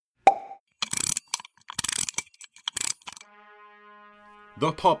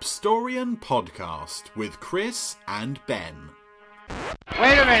The Popstorian Podcast with Chris and Ben.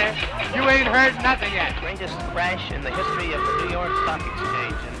 Wait a minute, you ain't heard nothing yet. Greatest crash in the history of the New York Stock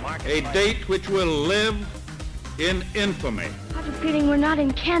Exchange in March. A date which will live in infamy. I have a feeling we're not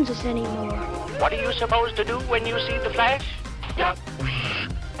in Kansas anymore. What are you supposed to do when you see the flash? Duck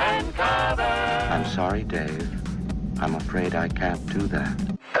and cover. I'm sorry, Dave. I'm afraid I can't do that.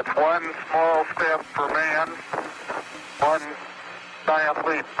 It's one small step for man, one giant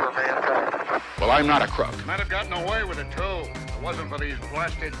leap for mankind. Well, I'm not a crook. Might have gotten away with it, too. If it wasn't for these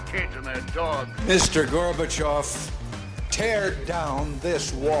blasted kids and their dogs. Mr. Gorbachev, tear down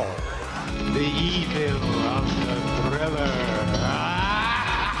this wall. The evil of the thriller.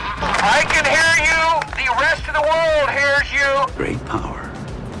 I can hear you. The rest of the world hears you. Great power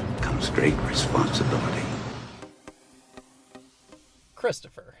comes great responsibility.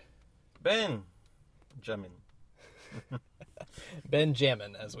 Christopher.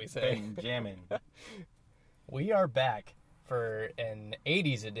 Benjamin, as we say. Benjamin. We are back for an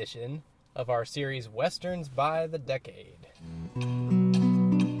 80s edition of our series Westerns by the Decade.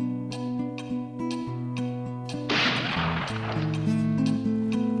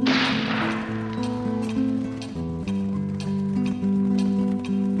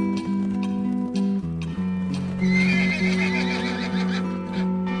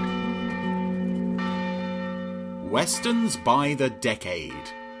 Westerns by the Decade.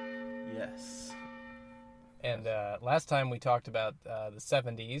 Yes. And last time we talked about the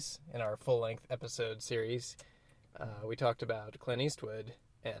 70s in our full-length episode series. We talked about Clint Eastwood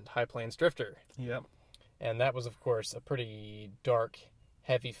and High Plains Drifter. Yep. And that was, of course, a pretty dark,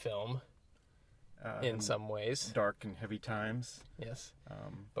 heavy film in some ways. Dark and heavy times. Yes.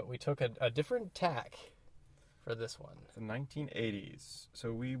 But we took a different tack for this one. The 1980s.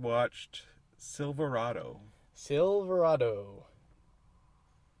 So we watched Silverado.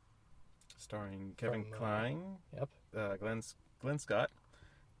 Starring Kevin Kline. Yep. Glenn Scott.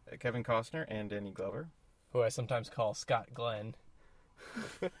 Kevin Costner and Danny Glover. Who I sometimes call Scott Glenn.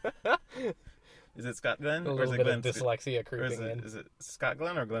 Is it Scott Glenn? A little bit of dyslexia creeping in. Is it Scott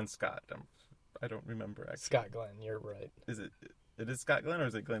Glenn or Glenn Scott? I don't remember actually. Scott Glenn, you're right. It is Scott Glenn or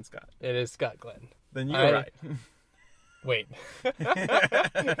is it Glenn Scott? It is Scott Glenn. Then you're right. Wait. I'm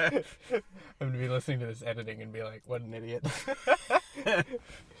going to be listening to this editing and be like, what an idiot.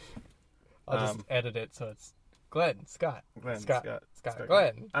 I'll just edit it so it's Scott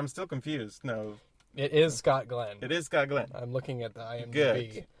Glenn. I'm still confused. No. It is Scott Glenn. It is Scott Glenn. I'm looking at the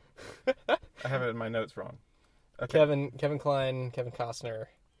IMDb. Good. I have it in my notes wrong. Okay. Kevin Kline, Kevin Costner,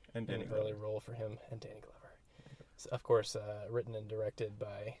 and Danny Glover. Early role for him, and Danny Glover. So, of course, written and directed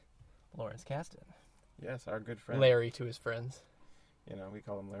by Lawrence Kasdan. Yes, our good friend. Larry to his friends. You know, we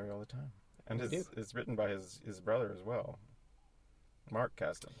call him Larry all the time. And it's written by his brother as well, Mark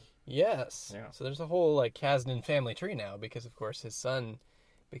Kasdan. Yes. Yeah. So there's a whole Kasdan family tree now because, of course, his son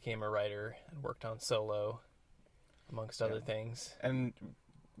became a writer and worked on Solo, amongst other things. And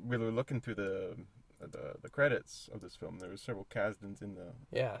we were looking through the credits of this film. There were several Kasdans in the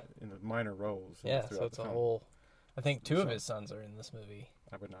minor roles. Yeah, so it's a whole. I think two of his sons are in this movie.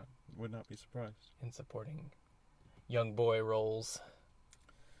 I would not be surprised. In supporting young boy roles.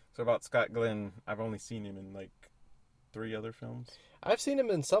 So about Scott Glenn, I've only seen him in 3 other films. I've seen him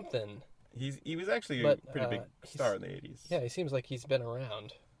in something. He was actually a pretty big star in the 80s. Yeah, he seems like he's been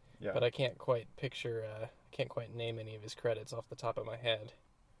around. Yeah. But I can't quite can't quite name any of his credits off the top of my head.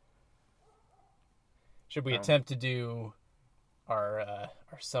 Should we attempt to do our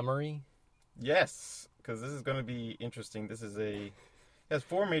summary? Yes, because this is going to be interesting. It has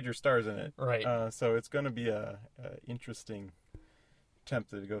 4 major stars in it. Right. So it's going to be a interesting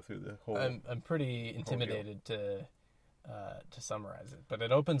attempt to go through the whole. I'm pretty intimidated to summarize it, but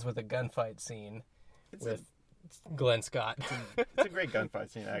it opens with a gunfight scene with Glenn Scott. It's a great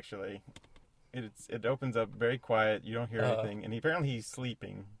gunfight scene, actually. It opens up very quiet. You don't hear anything, and apparently he's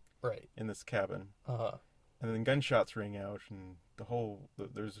sleeping. Right. In this cabin. Uh-huh. And then gunshots ring out, and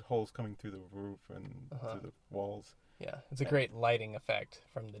there's holes coming through the roof and through the walls. Yeah, it's a great lighting effect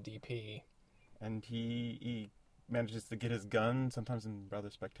from the DP. And he manages to get his gun, sometimes in rather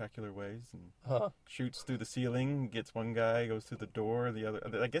spectacular ways, and shoots through the ceiling, gets one guy, goes through the door, the other.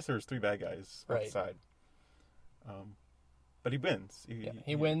 I guess there was 3 bad guys outside. But he wins.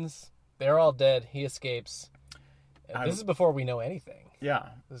 He wins. They're all dead. He escapes. This is before we know anything. Yeah.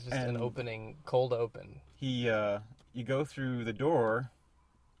 This is just an cold open. You go through the door,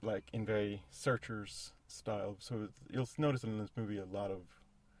 in very Searchers style. So you'll notice in this movie a lot of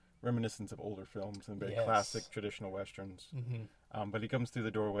reminiscence of older films and very classic traditional westerns. Mm-hmm. But he comes through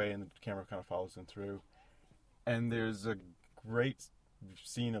the doorway and the camera kind of follows him through. And there's a great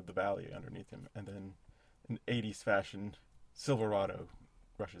scene of the valley underneath him, and then in 80s fashion, Silverado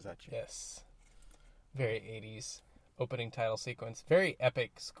rushes at you. Yes. Very 80s opening title sequence. Very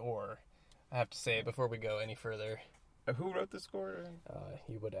epic score, I have to say, before we go any further. Who wrote the score?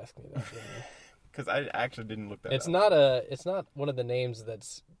 You would ask me that, wouldn't you? Because I actually didn't look that it's up. It's not one of the names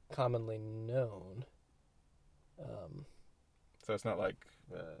that's commonly known. So it's not like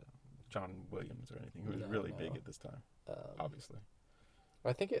John Williams or anything, who was really big at this time, obviously.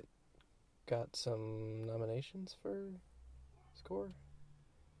 I think it got some nominations for score,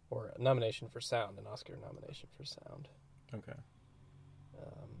 or a nomination for sound, an Oscar nomination for sound. Okay.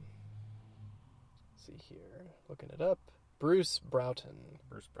 Let's see here, looking it up. Bruce Broughton.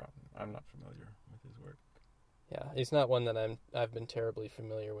 Bruce Broughton. I'm not familiar with his work. Yeah, he's not one that I've been terribly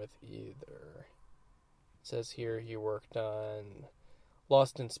familiar with either. It says here he worked on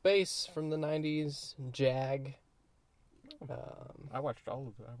Lost in Space from the 90s, Jag. I watched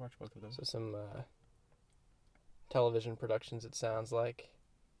both of those. So some television productions, it sounds like.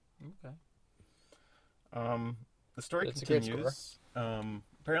 Okay. The story It's a great continues.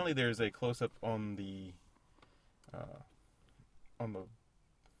 Apparently, there's a close-up on the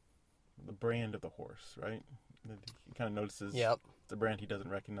brand of the horse, right? He kind of notices the brand he doesn't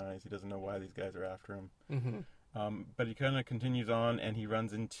recognize. He doesn't know why these guys are after him. Mm-hmm. But he kind of continues on, and he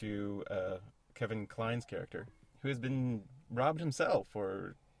runs into Kevin Kline's character, who has been robbed himself,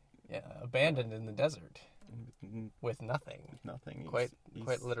 or abandoned in the desert with nothing. Nothing. Quite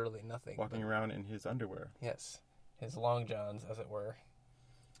literally nothing. Walking around in his underwear. Yes, his long johns, as it were.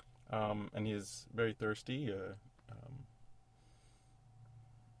 And he is very thirsty.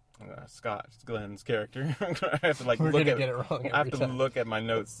 Scott Glenn's character. I have to get it wrong. I have to look at my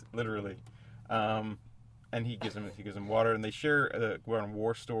notes literally. And he gives him water, and they share go on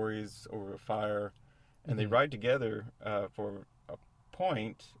war stories over a fire, and they ride together for a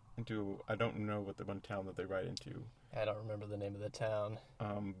point into, I don't know what the one town that they ride into. I don't remember the name of the town.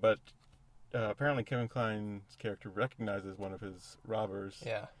 But apparently Kevin Kline's character recognizes one of his robbers.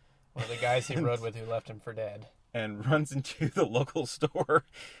 Yeah, one of the guys he rode with who left him for dead. And runs into the local store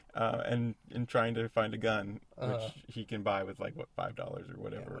and trying to find a gun, which he can buy with $5 or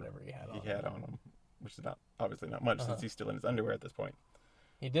whatever he had on him. Which is obviously not much since he's still in his underwear at this point.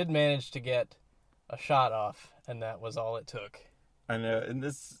 He did manage to get a shot off, and that was all it took. And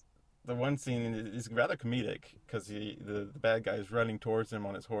the one scene is rather comedic, because the bad guy is running towards him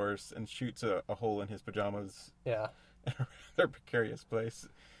on his horse and shoots a hole in his pajamas. Yeah. In a rather precarious place.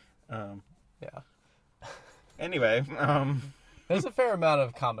 Yeah. Anyway, there's a fair amount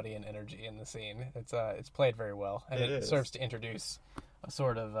of comedy and energy in the scene. It's played very well, and it serves to introduce a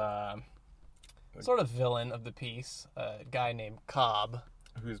sort of villain of the piece, a guy named Cobb,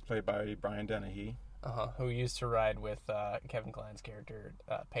 who's played by Brian Dennehy. Who used to ride with Kevin Kline's character,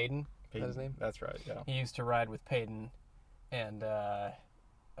 Payton. Is that his name? That's right, yeah. He used to ride with Payton, and I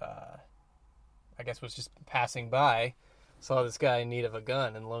guess was just passing by, saw this guy in need of a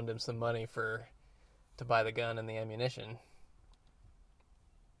gun, and loaned him some money to buy the gun and the ammunition.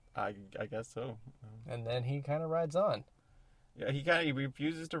 I guess so. And then he kind of rides on. Yeah, he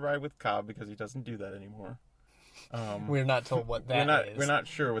refuses to ride with Cobb because he doesn't do that anymore. We're not told what that is. We're not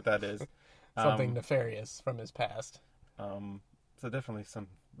sure what that is. Something nefarious from his past. So definitely some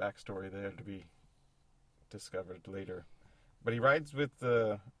backstory there to be discovered later. But he rides with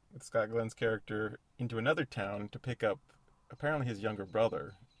Scott Glenn's character into another town to pick up apparently his younger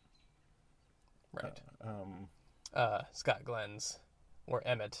brother. Right. Scott Glenn's, or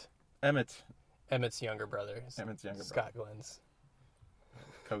Emmett. Emmett's younger brother. Scott Glenn's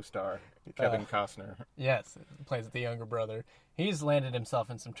co-star, Kevin Costner. Yes, plays the younger brother. He's landed himself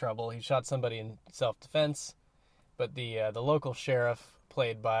in some trouble. He shot somebody in self-defense, but the local sheriff,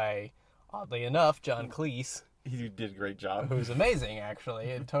 played by, oddly enough, John Cleese. He did a great job. Who's amazing, actually.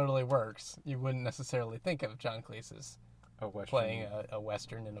 It totally works. You wouldn't necessarily think of John Cleese as playing a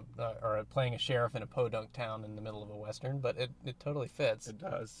western or playing a sheriff in a podunk town in the middle of a western, but it totally fits. It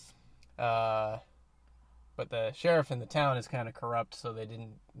does. But the sheriff in the town is kind of corrupt, so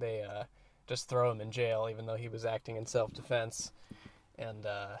they just throw him in jail, even though he was acting in self-defense, and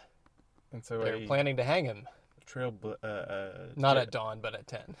so they're planning to hang him. Not at dawn, but at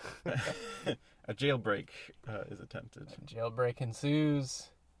 10. A jailbreak is attempted. A jailbreak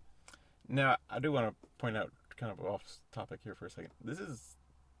ensues. Now, I do want to point out, kind of off topic here for a second. This is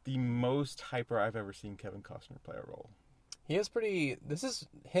the most hyper I've ever seen Kevin Costner play a role. This is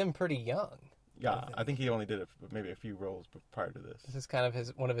him pretty young. Yeah, I think he only did maybe a few roles prior to this. This is kind of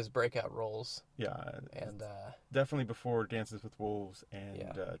one of his breakout roles. Yeah, and definitely before Dances with Wolves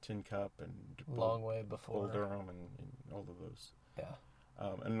and Tin Cup and long way before Bull Durham and all of those. Yeah,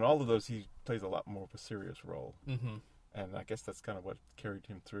 And in all of those, he plays a lot more of a serious role. Mm-hmm. And I guess that's kind of what carried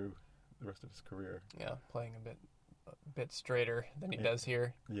him through the rest of his career. Yeah, playing a bit straighter than he does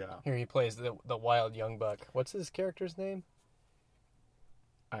here. Yeah. Here he plays the wild young buck. What's his character's name?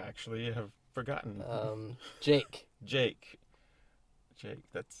 I actually have forgotten. Jake. Jake,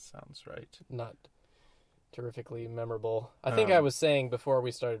 that sounds right. Not terrifically memorable. I think I was saying before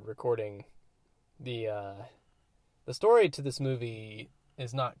we started recording, the story to this movie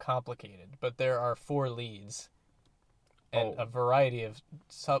is not complicated, but there are 4 leads and a variety of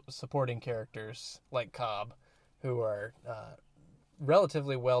supporting characters like Cobb, who are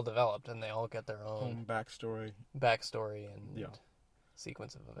relatively well developed, and they all get their own backstory and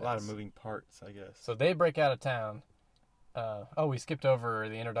sequence of events. A lot of moving parts, I guess. So they break out of town. We skipped over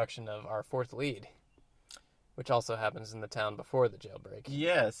the introduction of our 4th lead, which also happens in the town before the jailbreak.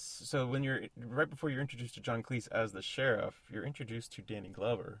 Yes. So when right before you're introduced to John Cleese as the sheriff, you're introduced to Danny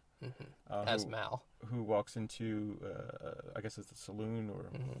Glover, as Mal, who walks into, I guess it's a saloon or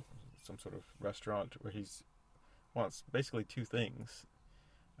some sort of restaurant where he wants basically 2 things.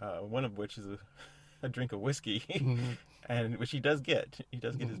 One of which is a drink of whiskey, and which he does get. He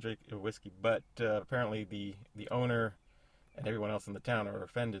does get his drink of whiskey, but apparently the owner and everyone else in the town are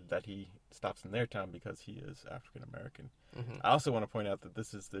offended that he stops in their town because he is African American. I also want to point out that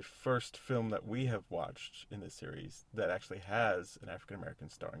this is the first film that we have watched in this series that actually has an African American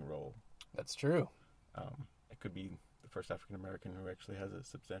starring role. That's true. It could be the first African American who actually has a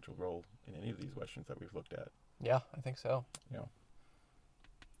substantial role in any of these westerns that we've looked at. Yeah, I think so. Yeah.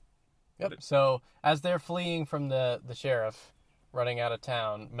 Yep. So as they're fleeing from the sheriff, running out of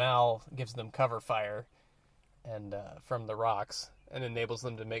town, Mal gives them cover fire and from the rocks and enables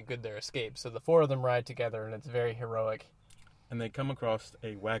them to make good their escape. So the 4 of them ride together, and it's very heroic. And they come across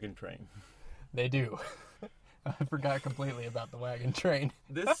a wagon train. They do. I forgot completely about the wagon train.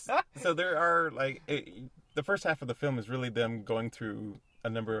 So there are the first half of the film is really them going through a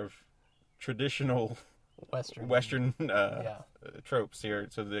number of traditional Western tropes here.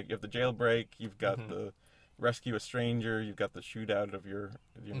 So you have the jailbreak, you've got the rescue a stranger, you've got the shootout of your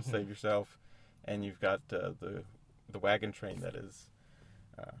save yourself, and you've got the wagon train that is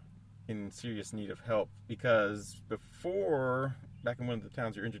in serious need of help, because back in one of the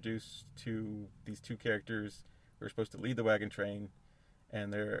towns, you're introduced to these 2 characters who are supposed to lead the wagon train,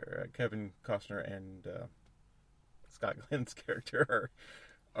 and they're Kevin Costner and Scott Glenn's character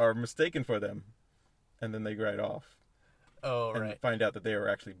are mistaken for them, and then they ride off. And find out that they are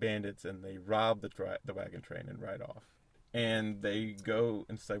actually bandits, and they rob the wagon train and ride off. And they go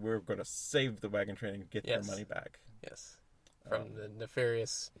and say, we're going to save the wagon train and get their money back. Yes. From the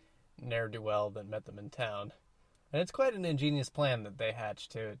nefarious ne'er-do-well that met them in town. And it's quite an ingenious plan that they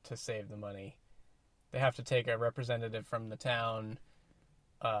hatched to save the money. They have to take a representative from the town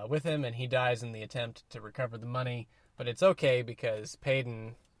with him, and he dies in the attempt to recover the money. But it's okay because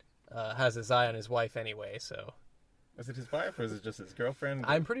Payton has his eye on his wife anyway, so... Is it his wife or is it just his girlfriend?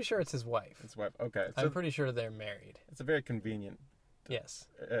 I'm pretty sure it's his wife. His wife, okay. So I'm pretty sure they're married. It's a very convenient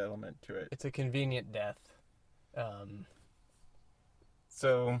element to it. It's a convenient death. But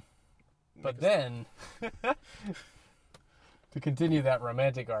then, to continue that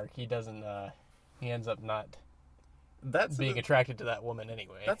romantic arc, he doesn't, he ends up not being attracted to that woman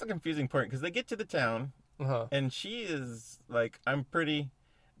anyway. That's a confusing point, because they get to the town, and she is like, I'm pretty,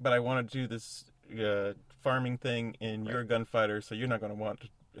 but I want to do this farming thing, and you're a gunfighter, so you're not going to want to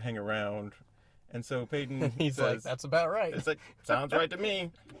hang around. And so Payton says, like, that's about right. It's like, sounds right to me.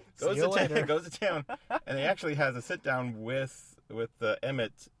 Goes to town. And he actually has a sit down with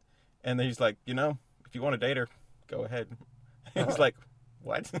Emmett, and he's like, if you want to date her, go ahead. He's like,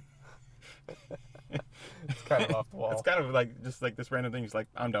 what? It's kind of off the wall. It's kind of like just like this random thing. He's like,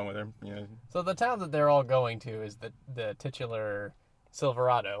 I'm done with her. So the town that they're all going to is the titular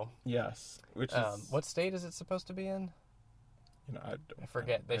Silverado. Yes. Which is... what state is it supposed to be in? I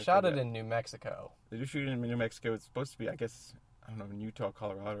forget. They shot it in New Mexico. They do shoot it in New Mexico. It's supposed to be, I guess, I don't know, in Utah,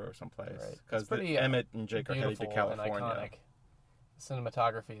 Colorado, or someplace. Right. Because Emmett and Jake are headed to California. And iconic. The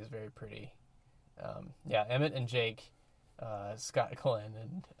cinematography is very pretty. Emmett and Jake, Scott Glenn,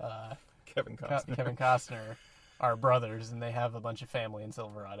 and Kevin Costner are brothers, and they have a bunch of family in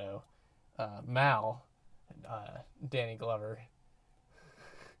Silverado. Mal, Danny Glover.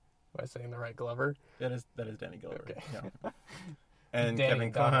 Am I saying the right Glover? That is Danny Glover. Okay. Yeah. And Danny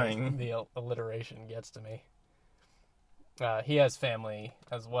Kevin Kline. The alliteration gets to me. He has family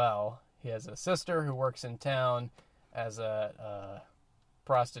as well. He has a sister who works in town as a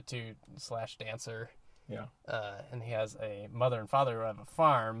prostitute / dancer. Yeah. And he has a mother and father who have a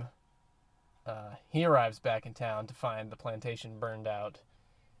farm. He arrives back in town to find the plantation burned out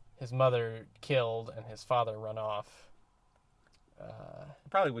his mother killed and his father run off. I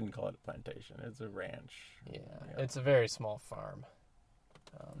probably wouldn't call it a plantation. It's a ranch. Yeah, it's a very small farm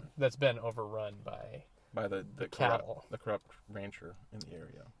that's been overrun by the cattle. The corrupt rancher in the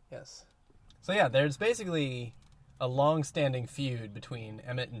area. Yes. So yeah, there's basically a long-standing feud between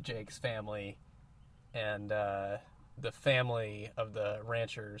Emmett and Jake's family and the family of the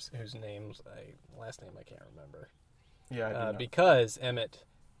ranchers whose last name I can't remember. Yeah, I do know. Because Emmett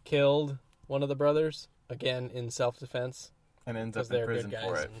killed one of the brothers, again in self-defense. And ends up in prison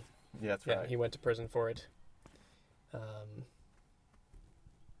for it. Yeah, that's right. Yeah, he went to prison for it.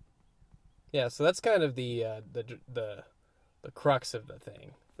 Yeah, so that's kind of the crux of the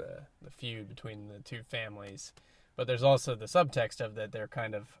thing, the feud between the two families. But there's also the subtext of that they're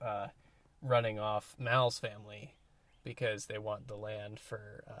kind of running off Mal's family because they want the land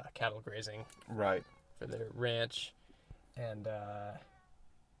for cattle grazing. Right. For their ranch. And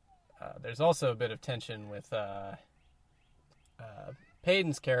there's also a bit of tension with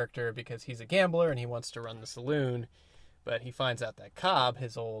Payton's character because he's a gambler and he wants to run the saloon, but he finds out that Cobb,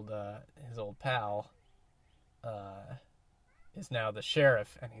 his old pal, is now the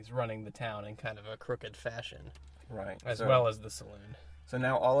sheriff and he's running the town in kind of a crooked fashion, right? As well as the saloon. So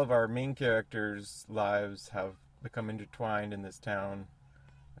now all of our main characters' lives have become intertwined in this town,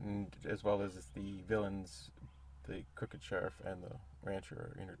 and as well as the villains, the crooked sheriff and the rancher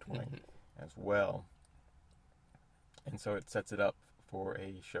are intertwined as well. And so it sets it up for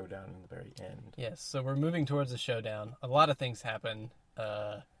a showdown in the very end. Yes, so we're moving towards a showdown. A lot of things happen.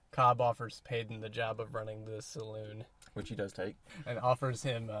 Cobb offers Payton the job of running the saloon. Which he does take. And offers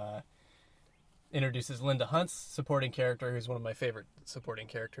him, introduces Linda Hunt's supporting character, who's one of my favorite supporting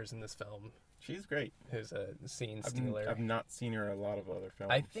characters in this film. She's great. Who's a scene stealer. I've not seen her in a lot of other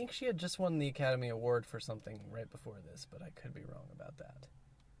films. I think she had just won the Academy Award for something right before this, but I could be wrong about that.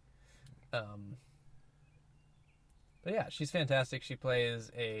 But yeah, she's fantastic. She plays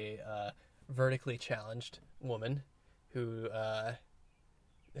a vertically challenged woman who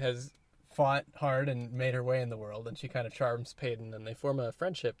has fought hard and made her way in the world, and she kind of charms Payton, and they form a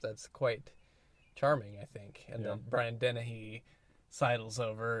friendship that's quite charming, I think. And then Brian Dennehy sidles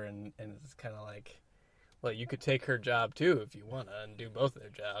over and is kind of like, well, you could take her job too if you want to, and do both their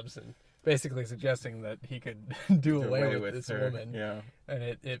jobs, and basically suggesting that he could do away with this woman. Yeah. And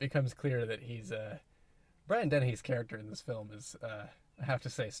it becomes clear that he's... Brian Dennehy's character in this film is, I have to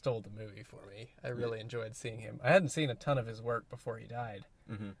say, stole the movie for me. I really enjoyed seeing him. I hadn't seen a ton of his work before he died.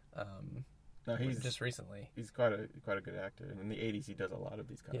 No, he's just recently. He's quite a good actor. And in the 80s, he does a lot of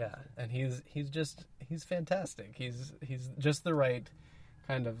these kinds of things. And he's fantastic. He's just the right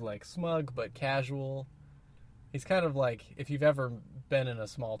kind of like smug but casual. He's kind of like if you've ever been in a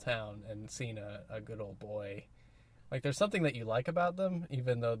small town and seen a good old boy. Like there's something that you like about them,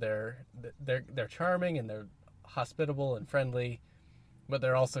 even though they're charming and they're hospitable and friendly, but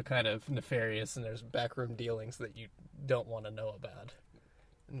they're also kind of nefarious and there's backroom dealings that you don't want to know about.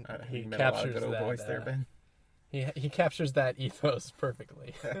 He captures that. Voice there, Ben. He captures that ethos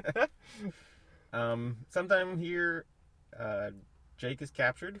perfectly. Sometime here, Jake is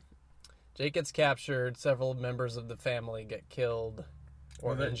captured. Jake gets captured. Several members of the family get killed.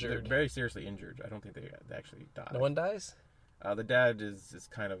 Or injured. They're very seriously injured. I don't think they actually die. No one dies? The dad is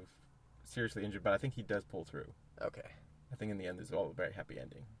kind of seriously injured, but I think he does pull through. Okay. I think in the end there's all a very happy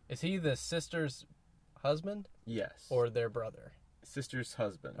ending. Is he the sister's husband? Yes. Or their brother? Sister's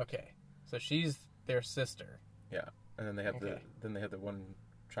husband. Okay. So she's their sister. Yeah. And then they have the one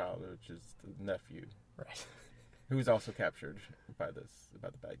child, which is the nephew. Right. Who's also captured by the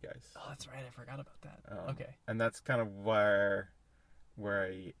bad guys. Oh, that's right. I forgot about that. Okay. And that's kind of where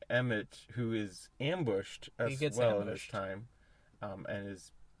Emmett, who is ambushed as well in this time, and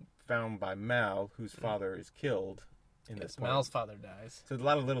is found by Mal, whose father is killed in this point. Mal's father dies. So there's a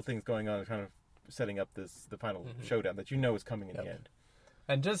lot of little things going on, kind of setting up the final showdown that you know is coming in the end.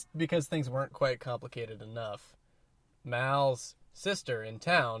 And just because things weren't quite complicated enough, Mal's sister in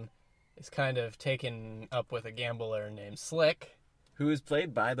town is kind of taken up with a gambler named Slick, who is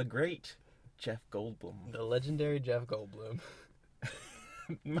played by the great Jeff Goldblum. The legendary Jeff Goldblum.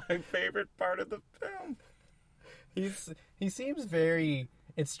 My favorite part of the film. He seems very...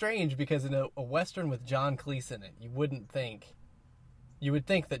 It's strange because in a Western with John Cleese in it, you would think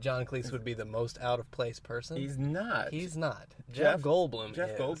that John Cleese would be the most out-of-place person. He's not. He's not. Jeff Goldblum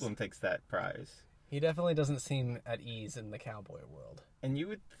Goldblum takes that prize. He definitely doesn't seem at ease in the cowboy world. And you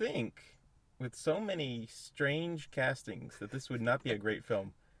would think, with so many strange castings, that this would not be a great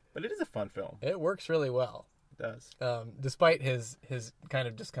film. But it is a fun film. It works really well. It does. Despite his kind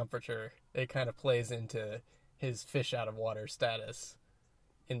of discomfiture, it kind of plays into his fish out of water status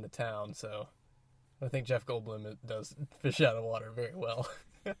in the town, so I think Jeff Goldblum does fish out of water very well.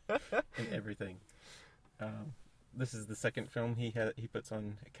 In everything. This is the second film he puts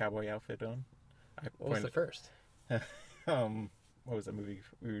on a cowboy outfit on. What was the first? What was that movie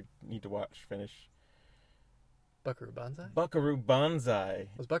we need to finish? Buckaroo Banzai? Buckaroo Banzai.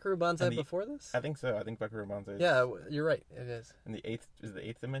 Was Buckaroo Banzai before this? I think so. I think Buckaroo Banzai is... Yeah, you're right. It is. And the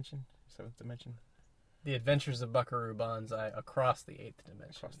eighth dimension? Seventh dimension? The Adventures of Buckaroo Banzai Across the Eighth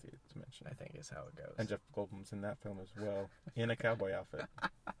Dimension. Across the Eighth Dimension. I think is how it goes. And Jeff Goldblum's in that film as well, in a cowboy outfit.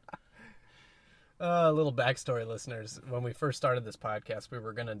 A little backstory, listeners. When we first started this podcast, we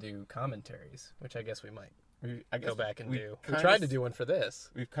were going to do commentaries, which I guess we might go back and do. We tried to do one for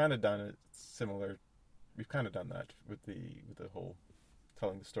this. We've kind of done it similar. We've kind of done that with the whole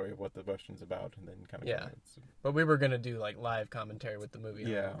telling the story of what the Western's about, and then kind of... Yeah, but we were going to do like live commentary with the movie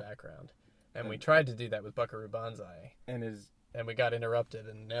in the background. And we tried to do that with Buckaroo Banzai. And we got interrupted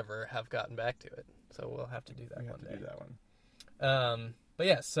and never have gotten back to it. So we'll have to do that one day. We have to do that one. But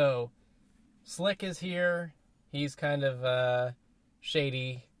yeah, so Slick is here. He's kind of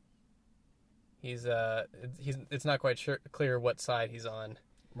shady. It's not quite clear what side he's on.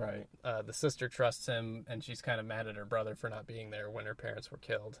 Right. The sister trusts him, and she's kind of mad at her brother for not being there when her parents were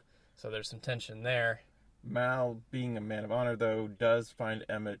killed. So there's some tension there. Mal, being a man of honor, though, does find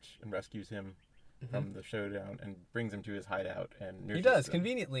Emmett and rescues him from the showdown and brings him to his hideout. And he does.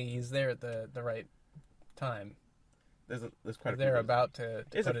 Conveniently, he's there at the right time. There's quite a few. They're about to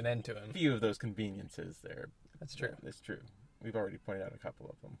put an end to him. A few of those conveniences there. That's true. It's true. We've already pointed out a couple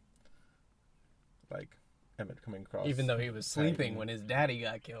of them. Like Emmett coming across. Even though he was sleeping when his daddy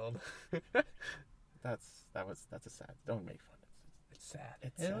got killed. That's a sad... Don't make fun. It's sad.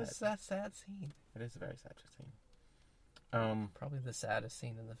 It was a sad scene. It is a very sad scene. Probably the saddest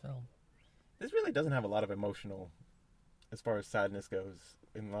scene in the film. This really doesn't have a lot of emotional, as far as sadness goes,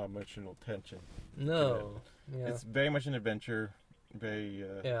 a lot of emotional tension. No. Yeah. It's very much an adventure, very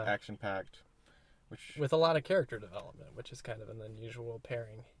action-packed. With a lot of character development, which is kind of an unusual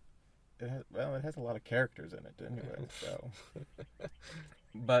pairing. It has a lot of characters in it anyway, so...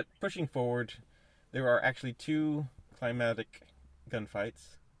 But pushing forward, there are actually two climatic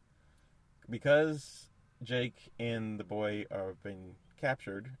gunfights. Because Jake and the boy are being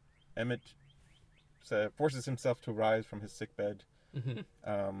captured, Emmett forces himself to rise from his sickbed.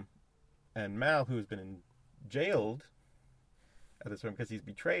 And Mal, who has been jailed at this point because he's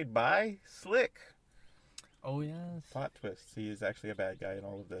betrayed by Slick. Oh, yes. Plot twist. He is actually a bad guy in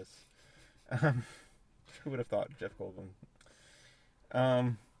all of this. Who would have thought? Jeff Goldblum.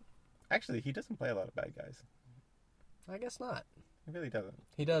 Actually, he doesn't play a lot of bad guys. I guess not. He really doesn't.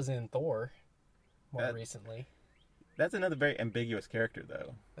 He does in Thor more recently. That's another very ambiguous character,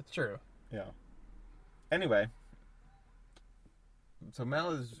 though. That's true. Yeah. Anyway, so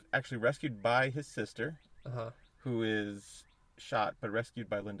Mal is actually rescued by his sister, who is shot but rescued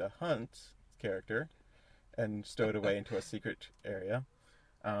by Linda Hunt's character and stowed away into a secret area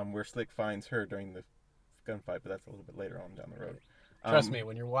where Slick finds her during the gunfight, but that's a little bit later on down the road. Trust me,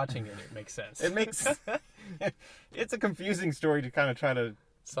 when you're watching it, it makes sense. It makes... It's a confusing story to kind of try to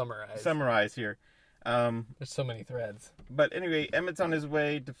summarize here. There's so many threads. But anyway, Emmett's on his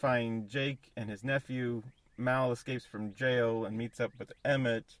way to find Jake and his nephew. Mal escapes from jail and meets up with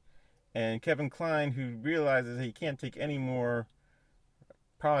Emmett. And Kevin Kline, who realizes he can't take any more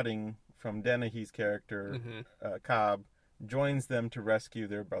prodding from Dennehy's character, Cobb, joins them to rescue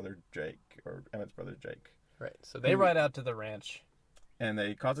their brother Jake, or Emmett's brother Jake. Right, so they ride out to the ranch. And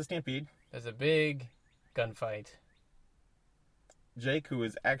they cause a stampede. There's a big gunfight. Jake, who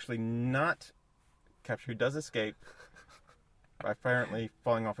is actually not captured, who does escape by apparently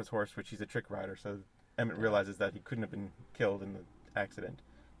falling off his horse, which he's a trick rider, so Emmett realizes that he couldn't have been killed in the accident,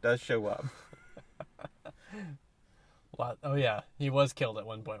 does show up. Oh yeah, he was killed at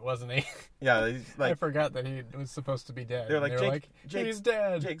one point, wasn't he? Yeah, he's like... I forgot that he was supposed to be dead. They're like, he's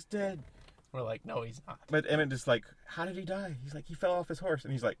dead. Jake's dead. We're like, no, he's not. But Emmett is like, how did he die? He's like, he fell off his horse.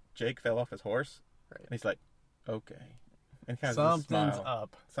 And he's like, Jake fell off his horse? Right. And he's like, okay. And kind of something's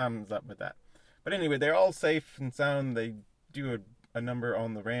up. Something's up with that. But anyway, they're all safe and sound. They do a number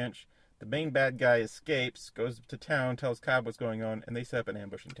on the ranch. The main bad guy escapes, goes to town, tells Cobb what's going on, and they set up an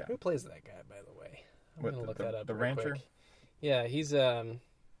ambush in town. Who plays that guy, by the way? I'm going to look that up the real rancher? Quick. Yeah, he's a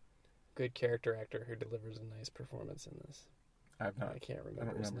good character actor who delivers a nice performance in this. I can't remember. I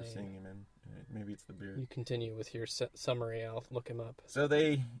don't remember his name. seeing him in. Maybe it's the beard. You continue with your summary. I'll look him up. So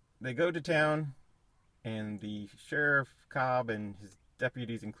they go to town, and the sheriff Cobb and his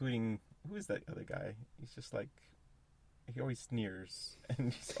deputies, including who is that other guy? He's just like always sneers,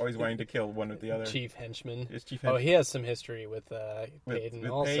 and he's always wanting to kill one or the other. Chief henchman. His chief henchman. Oh, he has some history with Payton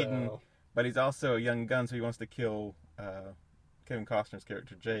also. Payton, but he's also a young gun, so he wants to kill Kevin Costner's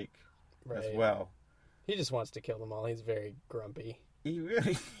character Jake as well. He just wants to kill them all. He's very grumpy. He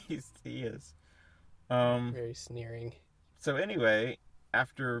really he is. Very sneering. So anyway,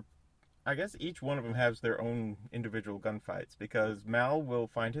 after, I guess each one of them has their own individual gunfights, because Mal will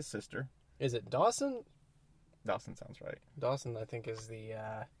find his sister. Is it Dawson? Dawson sounds right. Dawson, I think, is the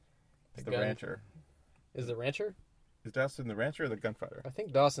rancher. Is the rancher? Is Dawson the rancher or the gunfighter? I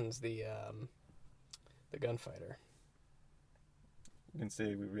think Dawson's the gunfighter. You can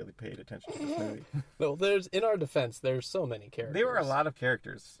see we really paid attention to this movie. Well, in our defense, there's so many characters. There were a lot of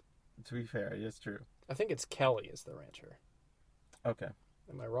characters, to be fair. It's true. I think it's Kelly is the rancher. Okay.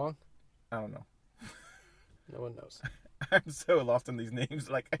 Am I wrong? I don't know. No one knows. I'm so lost in these names.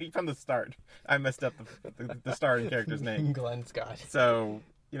 Like, from the start, I messed up the starting character's name. Glenn Scott. So,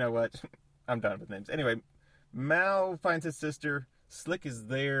 you know what? I'm done with names. Anyway, Mal finds his sister. Slick is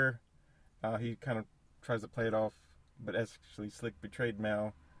there. He kind of tries to play it off, but actually Slick betrayed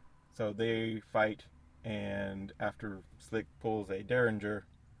Mal. So they fight, and after Slick pulls a Derringer,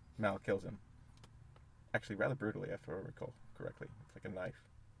 Mal kills him. Actually, rather brutally, if I recall correctly. It's like a knife.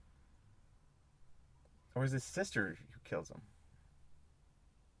 Or is his sister who kills him?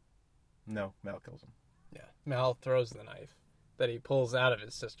 No, Mal kills him. Yeah, Mal throws the knife that he pulls out of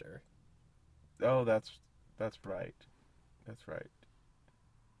his sister. Oh, that's right. That's right.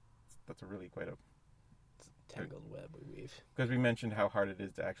 That's a really quite a tangled web we weave. Because we mentioned how hard it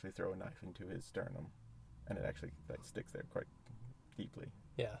is to actually throw a knife into his sternum, and it actually sticks there quite deeply.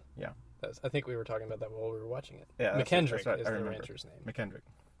 Yeah. Yeah. I think we were talking about that while we were watching it. Yeah, McKendrick right. is the rancher's name. McKendrick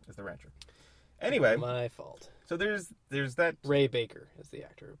is the rancher. Anyway, my fault. So there's that. Ray Baker is the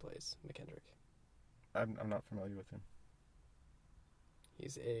actor who plays McKendrick. I'm not familiar with him.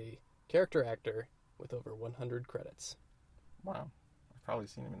 He's a character actor with over 100 credits. Wow, I've probably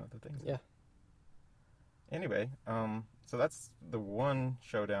seen him in other things. Yeah. Anyway, so that's the one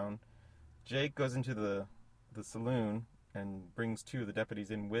showdown. Jake goes into the saloon and brings two of the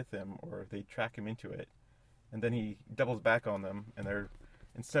deputies in with him, or they track him into it, and then he doubles back on them, and they're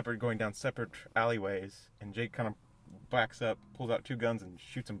going down separate alleyways, and Jake kind of backs up, pulls out two guns, and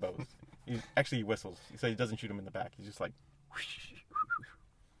shoots them both. He whistles, so he doesn't shoot them in the back. He's just like,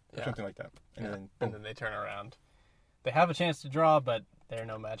 or something like that, and then boom. And then they turn around. They have a chance to draw, but they're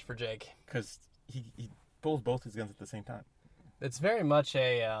no match for Jake because he pulls both his guns at the same time. It's very much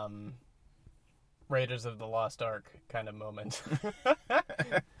a Raiders of the Lost Ark kind of moment,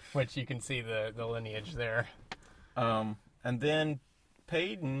 which you can see the lineage there. And then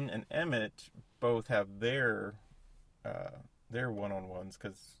Payton and Emmett both have their one-on-ones,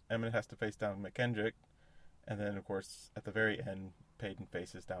 because Emmett has to face down McKendrick, and then of course at the very end Payton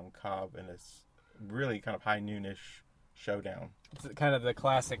faces down Cobb in this really kind of high noonish showdown. It's kind of the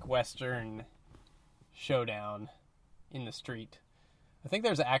classic Western showdown in the street. I think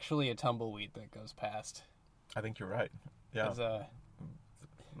there's actually a tumbleweed that goes past. I think you're right. Yeah. There's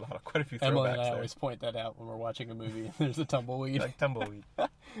quite a few throwbacks. Emily and I always point that out when we're watching a movie. There's a tumbleweed. Like tumbleweed.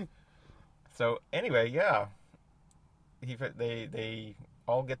 So anyway, yeah, they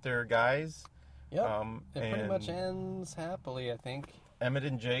all get their guys. Yep. It pretty much ends happily, I think. Emmett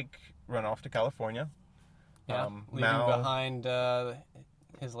and Jake run off to California. Yeah, leaving behind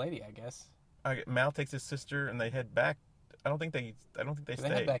his lady, I guess. Mal takes his sister and they head back. I don't think they stay. They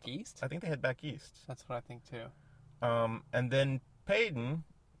head back east? I think they head back east. That's what I think too. And then Payton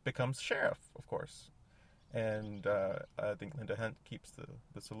becomes sheriff, of course. And I think Linda Hunt keeps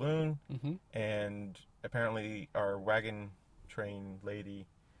the saloon. Mm-hmm. And apparently our wagon train lady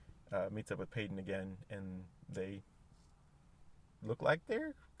meets up with Payton again, and they look like they're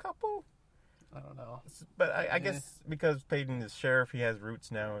a couple. I don't know. But I guess because Payton is sheriff, he has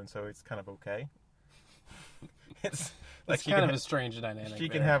roots now, and so it's kind of okay. It's kind of a strange dynamic. She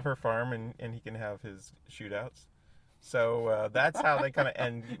can have her farm, and he can have his shootouts. So that's how they kind of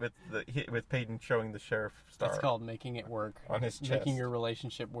end with Payton showing the sheriff star. It's called making it work. On his chest. Making your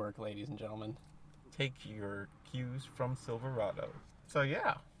relationship work, ladies and gentlemen. Take your cues from Silverado. So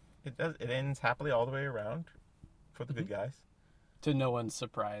yeah, it does. It ends happily all the way around for the good guys. To no one's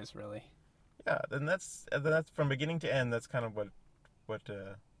surprise, really. Yeah, and that's from beginning to end. That's kind of what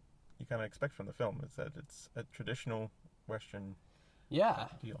you kind of expect from the film, is that it's a traditional Western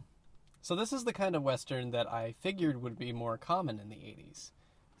deal. So this is the kind of Western that I figured would be more common in the 80s,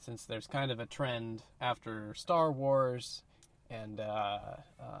 since there's kind of a trend after Star Wars and a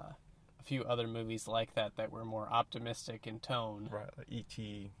few other movies like that were more optimistic in tone. Right, like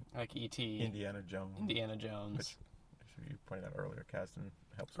E.T. Like E.T. Indiana Jones. Which you pointed out earlier, Kasdan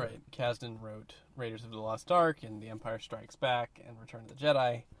helps. Right. Kasdan wrote Raiders of the Lost Ark and The Empire Strikes Back and Return of the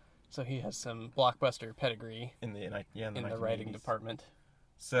Jedi. So he has some blockbuster pedigree in the writing department.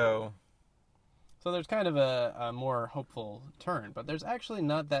 So there's kind of a more hopeful turn, but there's actually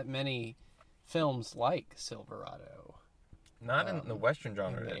not that many films like Silverado. Not in the Western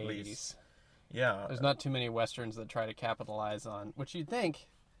genre, at 80s. least. Yeah. There's not too many Westerns that try to capitalize on, which you'd think,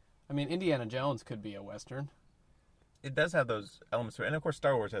 I mean, Indiana Jones could be a Western. It does have those elements to it. And, of course,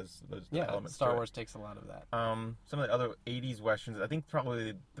 Star Wars has those elements Star Wars takes a lot of that. Some of the other 80s Westerns, I think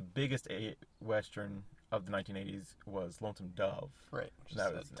probably the biggest Western of the 1980s was Lonesome Dove. Right, which is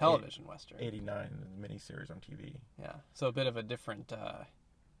a television Western. 89, a miniseries on TV. Yeah, so a bit of a different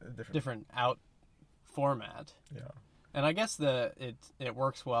out format. Yeah. And I guess it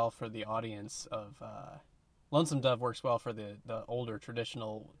works well for the audience of... Lonesome Dove works well for the older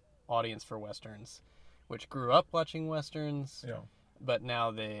traditional audience for Westerns, which grew up watching Westerns, but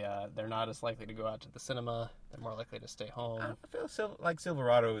now they're not as likely to go out to the cinema. They're more likely to stay home. I feel like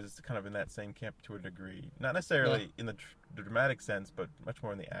Silverado is kind of in that same camp to a degree. Not necessarily in the dramatic sense, but much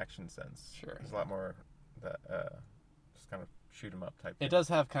more in the action sense. Sure. There's a lot more that just kind of shoot 'em up type thing. It does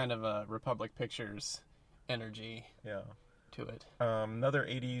have kind of a Republic Pictures energy to it. Another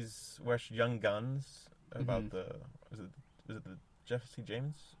 80s West Young Guns about was it the Jesse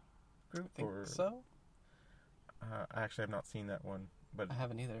James group? I think so. I actually have not seen that one, but I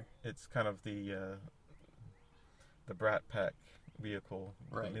haven't either. It's kind of the Brat Pack vehicle,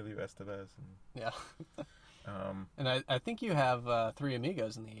 right? Emilio Estevez. And I think you have Three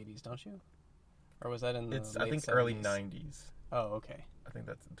Amigos in the 80s, don't you? Or was that in the late 70s? Early 90s. Oh, okay. I think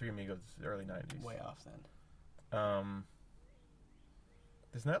that's Three Amigos, early 90s. Way off then.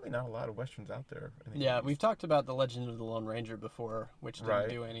 There's not a lot of Westerns out there. Yeah, we've talked about The Legend of the Lone Ranger before, which didn't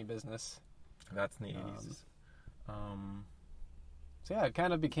do any business. That's in the 80s. So yeah, it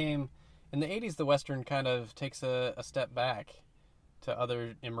kind of became... In the 80s, the Western kind of takes a step back to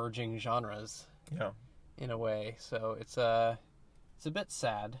other emerging genres. Yeah. In a way. So it's a bit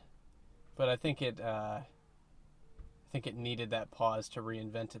sad, but I think it needed that pause to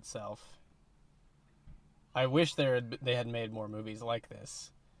reinvent itself. I wish they had made more movies like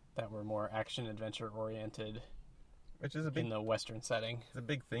this that were more action-adventure oriented, which is in the Western setting. It's a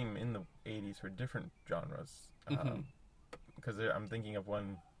big theme in the 80s for different genres. Because I'm thinking of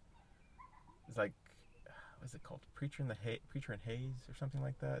one. It's like, what's it called? Preacher in Haze or something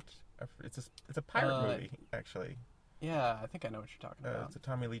like that. It's a pirate movie, actually. Yeah, I think I know what you're talking about. It's a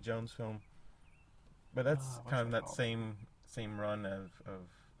Tommy Lee Jones film, but that's kind of that same run of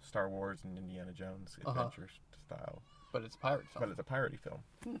Star Wars and Indiana Jones adventure style. But it's a pirate film. But it's a piratey film.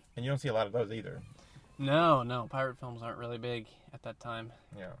 And you don't see a lot of those either. No, pirate films aren't really big at that time.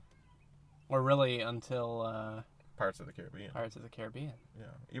 Yeah. Or really until... Pirates of the Caribbean.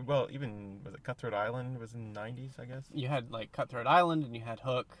 Yeah. Well, even, was it Cutthroat Island was in the 90s, I guess? You had, like, Cutthroat Island and you had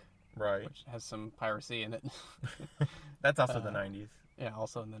Hook. Right. Which has some piracy in it. That's also the 90s. Yeah,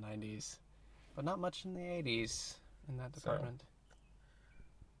 also in the 90s. But not much in the 80s in that department.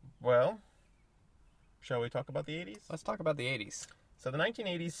 Well, shall we talk about the 80s? Let's talk about the 80s. So the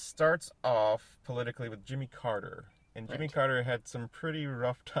 1980s starts off politically with Jimmy Carter. And Jimmy Carter had some pretty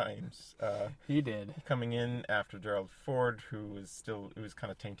rough times. He did. Coming in after Gerald Ford, who was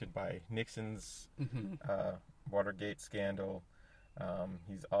kind of tainted by Nixon's Watergate scandal.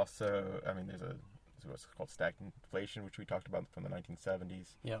 He's also, there's what's called stagflation, which we talked about from the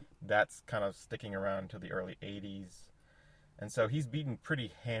 1970s. Yep. That's kind of sticking around to the early 80s. And so he's beaten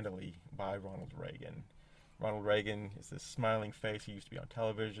pretty handily by Ronald Reagan. Ronald Reagan is this smiling face. He used to be on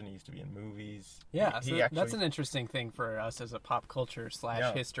television. He used to be in movies. Yeah, that's an interesting thing for us as a pop culture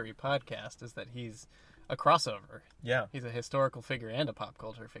 / history podcast, is that he's a crossover. Yeah. He's a historical figure and a pop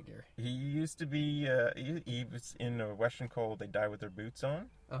culture figure. He used to be, he was in a Western called They Die With Their Boots On.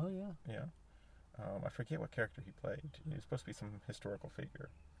 Oh, yeah. Yeah. I forget what character he played. He was supposed to be some historical figure.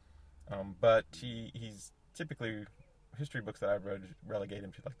 But he's typically, history books that I've read relegate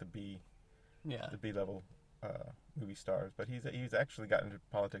him to like the B level movie stars. But he's actually gotten into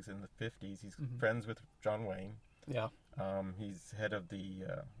politics in the 50s. He's friends with John Wayne. Yeah. He's head of the,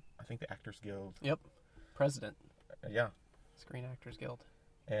 I think the Actors Guild. Yep. President. Yeah. Screen Actors Guild.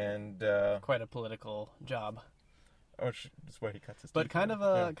 And quite a political job. Oh, that's where he cuts his teeth. But kind of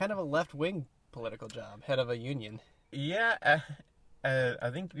a left-wing political job, head of a union. Yeah, I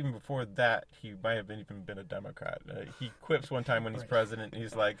think even before that, he might have even been a Democrat. He quips one time when he's president, and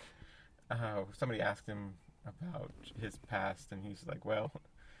he's like, somebody asked him about his past, and he's like, well,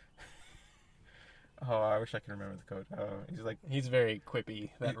 Oh, I wish I could remember the quote. He's very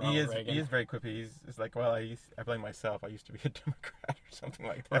quippy. Ronald Reagan. He is very quippy. He's like, well, I blame myself. I used to be a Democrat or something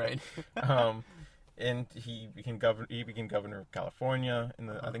like that. Right. And he became governor of California in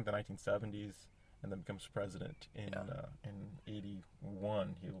the I think the 1970s, and then becomes president in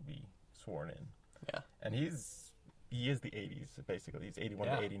 81. He will be sworn in. Yeah. And he is the 80s basically. He's 81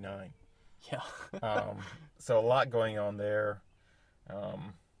 to 89. Yeah. So a lot going on there.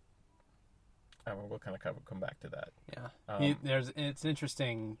 We'll kind of come back to that. Yeah. It's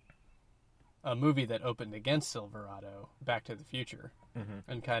interesting. A movie that opened against Silverado, Back to the Future,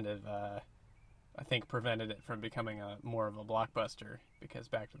 and kind of, I think, prevented it from becoming more of a blockbuster because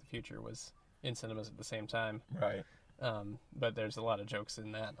Back to the Future was in cinemas at the same time. Right. But there's a lot of jokes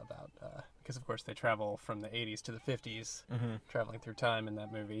in that about because of course they travel from the 80s to the 50s, traveling through time in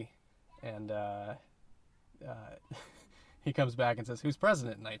that movie, and he comes back and says, "Who's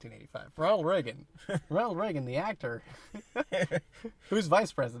president in 1985? Ronald Reagan." Ronald Reagan, the actor. Who's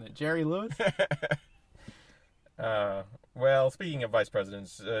vice president? Jerry Lewis. Well, speaking of vice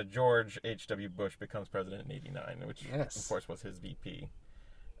presidents, George H.W. Bush becomes president in 89, which of course was his VP,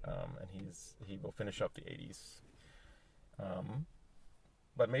 and he will finish up the 80s.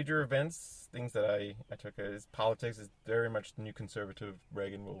 But major events, things that I took as politics, is very much the new conservative.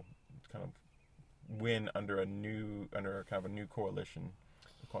 Reagan will kind of win under a kind of a new coalition,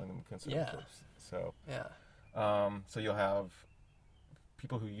 calling them conservatives. So you'll have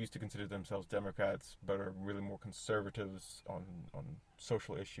people who used to consider themselves Democrats but are really more conservatives on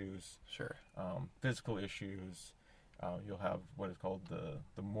social issues, physical issues. You'll have what is called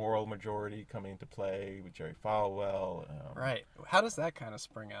the moral majority coming into play with Jerry Falwell. Right. How does that kind of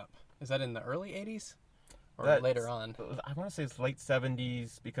spring up? Is that in the early 80s or later on? I want to say it's late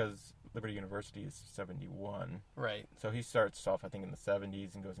 70s because Liberty University is 71. Right. So he starts off, I think, in the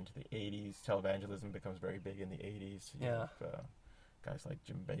 70s and goes into the 80s. Televangelism becomes very big in the 80s. You have guys like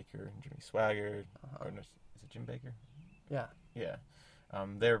Jim Baker and Jimmy Swaggart. Or no, is it Jim Baker? Yeah. Yeah.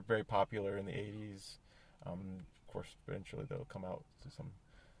 They're very popular in the 80s. Of course, eventually they'll come out to some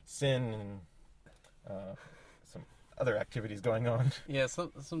sin and some other activities going on. Yeah,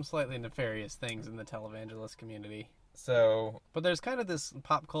 some slightly nefarious things in the televangelist community. But there's kind of this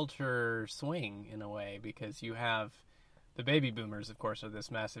pop culture swing in a way because you have the baby boomers, of course, are this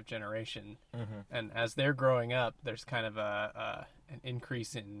massive generation, and as they're growing up, there's kind of an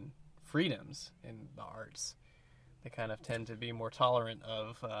increase in freedoms in the arts. They kind of tend to be more tolerant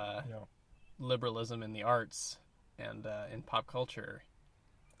of liberalism in the arts and in pop culture.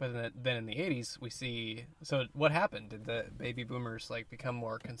 But then in the 80s, we see... So what happened? Did the baby boomers become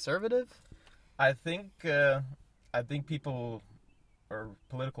more conservative? I think people or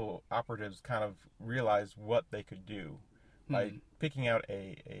political operatives kind of realized what they could do by picking out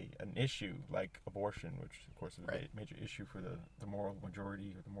an issue like abortion, which of course is a major issue for the moral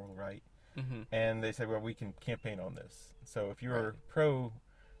majority or the moral right. And they said, well, we can campaign on this. So if you're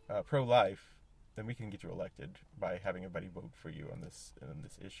pro-life, then we can get you elected by having everybody vote for you on this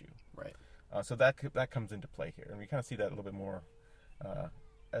issue. Right. So that comes into play here, and we kind of see that a little bit more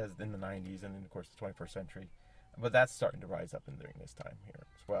as in the 90s and then of course the 21st century. But that's starting to rise up during this time here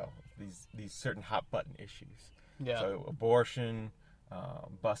as well. These certain hot button issues. Yeah. So abortion,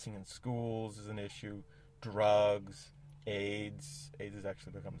 busing in schools is an issue. Drugs, AIDS has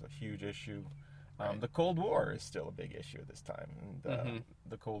actually becomes a huge issue. The Cold War is still a big issue at this time. And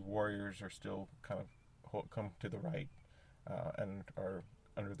the Cold Warriors are still kind of come to the right and are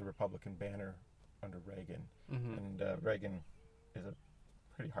under the Republican banner under Reagan. And Reagan is a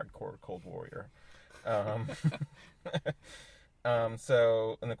pretty hardcore Cold Warrior.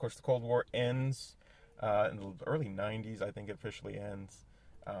 So, and of course the Cold War ends in the early 90s, I think it officially ends.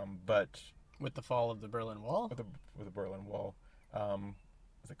 But with the fall of the Berlin Wall? With the Berlin Wall.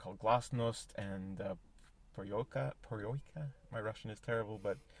 Is it called Glasnost and Pereoika? My Russian is terrible,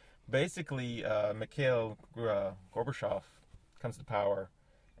 but basically Mikhail Gorbachev comes to power,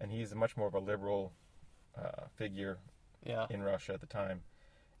 and he's much more of a liberal figure in Russia at the time.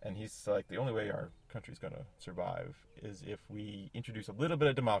 And he's like, the only way our country's going to survive is if we introduce a little bit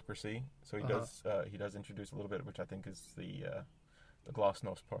of democracy. So he does introduce a little bit, which I think is the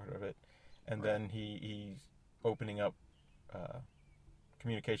Glasnost part of it. And then he's opening up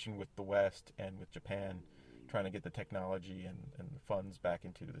communication with the West and with Japan, trying to get the technology and the funds back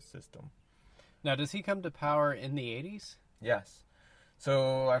into the system. Now, does he come to power in the 80s? Yes.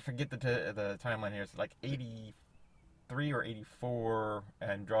 So I forget the timeline here. It's like 83 or 84.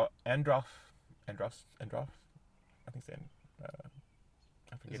 Androv. I think it's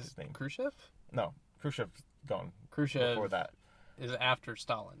I forget his name. Khrushchev? No, Khrushchev's gone. Khrushchev before that is after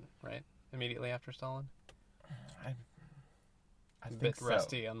Stalin, right? immediately after Stalin? I a think bit so.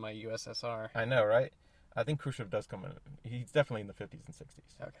 rusty on my USSR. I know, right? I think Khrushchev does come in. He's definitely in the 50s and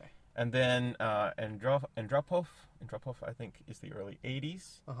 60s. Okay. And then Andropov, I think, is the early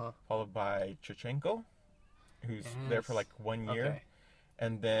 80s, followed by Chechenko, who's there for like 1 year. Okay.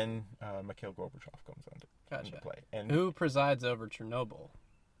 And then Mikhail Gorbachev comes into play. And who presides over Chernobyl?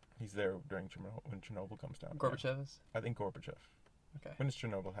 He's there during when Chernobyl comes down. Gorbachev is? I think Gorbachev. Okay. When does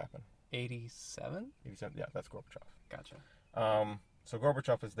Chernobyl happen? 87? 87, yeah, that's Gorbachev. Gotcha. So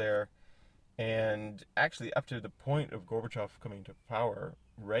Gorbachev is there. And actually, up to the point of Gorbachev coming to power,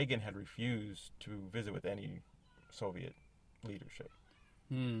 Reagan had refused to visit with any Soviet leadership.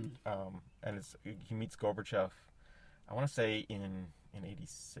 And he meets Gorbachev, I want to say in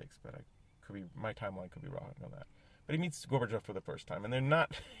 86, but my timeline could be wrong on that. But he meets Gorbachev for the first time, and they're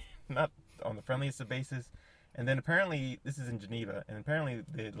not on the friendliest of bases. And then apparently, this is in Geneva, and apparently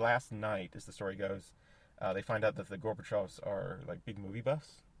the last night, as the story goes, they find out that the Gorbachevs are like big movie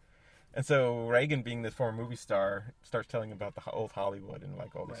buffs. And so Reagan, being this former movie star, starts telling about the old Hollywood and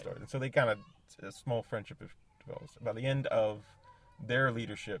like all these stories. And so they kind of, a small friendship develops. By the end of their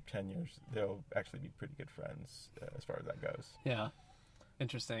leadership 10 years, they'll actually be pretty good friends as far as that goes. Yeah.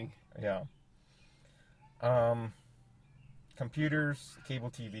 Interesting. Yeah. Computers, cable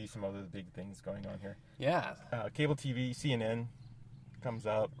TV, some other big things going on here. Yeah. Cable TV, CNN comes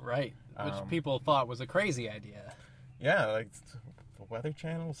up. Right. Which people thought was a crazy idea. Yeah, like the Weather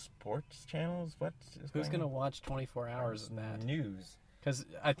Channel, sports channels. Who's going to watch 24 hours of that? News. Because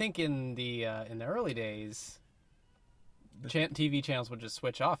I think in the early days, TV channels would just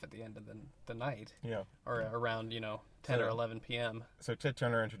switch off at the end of the night. Yeah. Or around 10 or 11 p.m. So Ted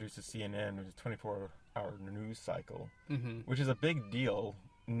Turner introduces CNN, which is a 24-hour news cycle, which is a big deal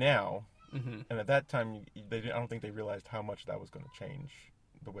now. And at that time, I don't think they realized how much that was going to change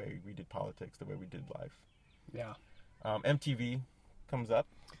the way we did politics, the way we did life. Yeah. MTV comes up,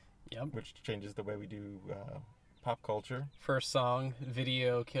 which changes the way we do pop culture. First song,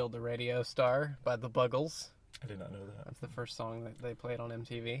 Video Killed the Radio Star by the Buggles. I did not know that. That's the first song that they played on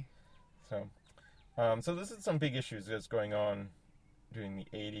MTV. So this is some big issues that's going on during the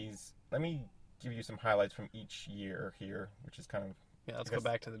 80s. Let me give you some highlights from each year here, which is kind of... Yeah, let's go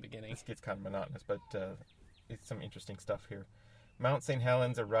back to the beginning. This gets kind of monotonous, but it's some interesting stuff here. Mount St.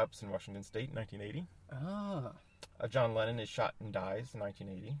 Helens erupts in Washington State in 1980. John Lennon is shot and dies in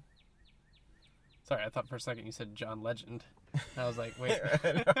 1980. Sorry, I thought for a second you said John Legend. I was like, wait.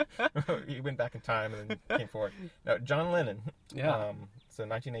 He went back in time and then came forward. No, John Lennon. Yeah. So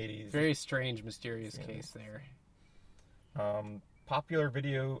 1980s. Very strange, mysterious case there. Popular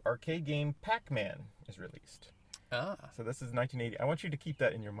video arcade game Pac-Man is released. So this is 1980. I want you to keep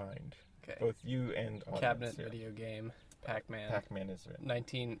that in your mind. Okay. Both you and audience. Cabinet video game Pac-Man. Pac-Man is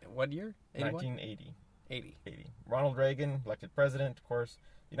written. What year? 81? 1980. 80. Ronald Reagan, elected president, of course.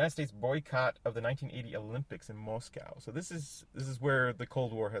 The United States boycott of the 1980 Olympics in Moscow. So this is where the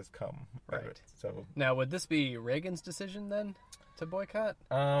Cold War has come. Right. So now, would this be Reagan's decision then to boycott?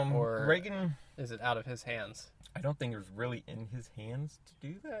 Or Reagan, is it out of his hands? I don't think it was really in his hands to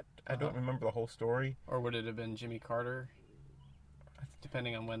do that. I don't remember the whole story. Or would it have been Jimmy Carter?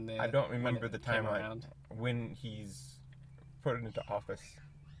 Depending on when they... I don't remember the timeline when he's put into office.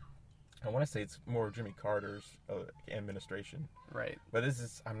 I want to say it's more Jimmy Carter's administration. Right. But this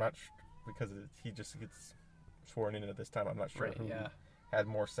is, I'm not sure, because he just gets sworn in at this time. I'm not sure who had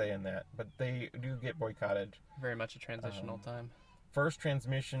more say in that. But they do get boycotted. Very much a transitional time. First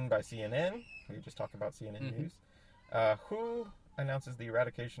transmission by CNN. We just talked about CNN News. WHO announces the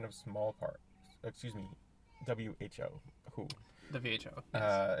eradication of smallpox. Excuse me, WHO. WHO. The WHO.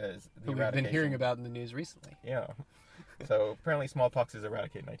 Yes. Who we've been hearing about in the news recently. Yeah. So apparently smallpox is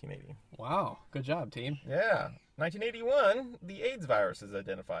eradicated in 1980. Wow. Good job, team. Yeah. 1981, the AIDS virus is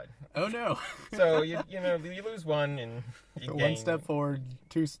identified. Oh, no. So, you lose one and you gain... One step forward,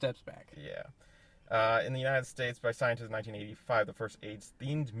 2 steps back. Yeah. In the United States, by scientists in 1985, the first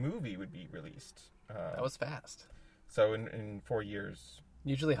AIDS-themed movie would be released. That was fast. So in 4 years...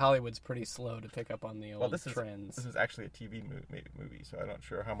 Usually Hollywood's pretty slow to pick up on the old trends. This is actually a TV movie, so I'm not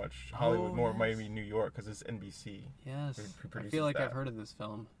sure how much Hollywood, more maybe New York, because it's NBC. Yes, I feel like I've heard of this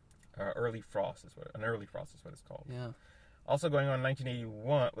film. Early Frost is what it's called. Yeah. Also going on in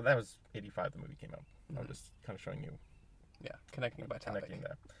 1981, well, that was 85 the movie came out. I'm just kind of showing you. Yeah, connecting by topic. Connecting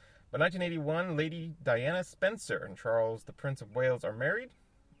that. But 1981, Lady Diana Spencer and Charles, the Prince of Wales, are married.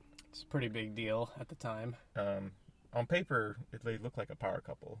 It's a pretty big deal at the time. On paper, they look like a power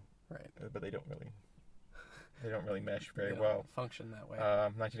couple, right? But they don't really mesh very well. Function that way.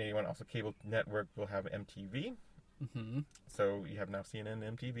 1981, also cable network will have MTV. Mm-hmm. So you have now CNN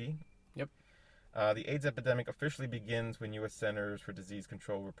and MTV. Yep. The AIDS epidemic officially begins when U.S. Centers for Disease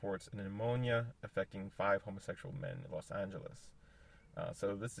Control reports a pneumonia affecting 5 homosexual men in Los Angeles.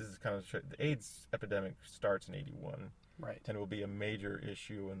 So this is kind of the AIDS epidemic starts in 81. Right. And it will be a major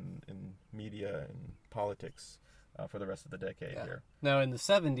issue in media and politics for the rest of the decade here. Now, in the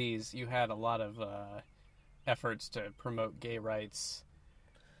 70s, you had a lot of efforts to promote gay rights.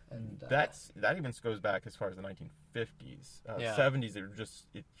 And that even goes back as far as the 1950s. 70s,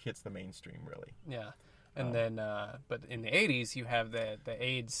 it hits the mainstream, really. Yeah. And then, but in the 80s, you have the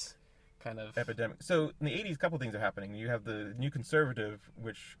AIDS kind of epidemic. So in the 80s, a couple things are happening. You have the New Conservative,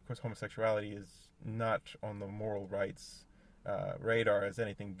 which, of course, homosexuality is not on the moral rights radar as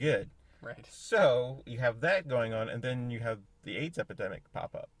anything good. Right. So you have that going on, and then you have the AIDS epidemic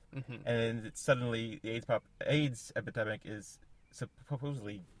pop up. Mm-hmm. And suddenly the AIDS epidemic is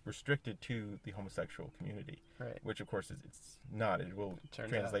supposedly restricted to the homosexual community. Right. Which, of course, it's not. It will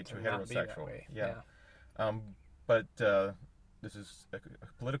translate to not be that heterosexual. way. Yeah. But this is a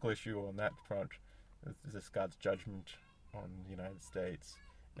political issue on that front. This is God's judgment on the United States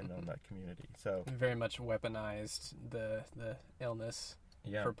and on that community. So very much weaponized the illness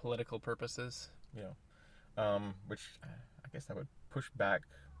for political purposes. Yeah. Which I guess that would push back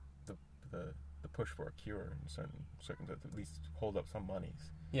the push for a cure in certain to at least hold up some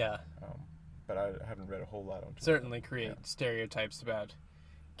monies. Yeah. But I haven't read a whole lot on certainly create stereotypes about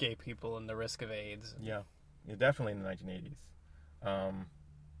gay people and the risk of AIDS. Yeah, definitely in the 1980s.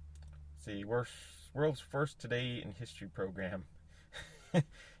 See, world's first Today in History program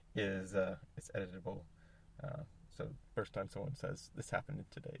is it's editable. So first time someone says this happened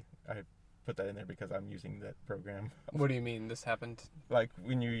today, I put that in there because I'm using that program. What do you mean this happened? Like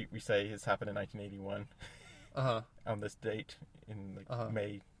when we say it's happened in 1981 on this date in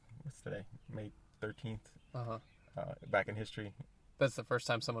May. What's today? May 13th. Back in history. That's the first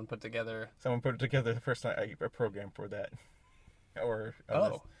time someone put together. Someone put together the first time a program for that, or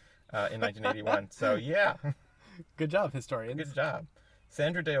in 1981. So yeah, good job, historians. Good job.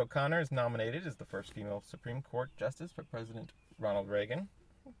 Sandra Day O'Connor is nominated as the first female Supreme Court justice for President Ronald Reagan.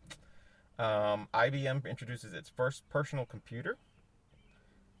 IBM introduces its first personal computer,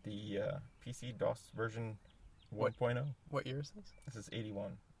 the PC-DOS version 1.0. What year is this? This is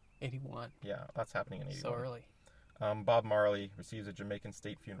 81. 81. Yeah, that's happening in 81. So early. Bob Marley receives a Jamaican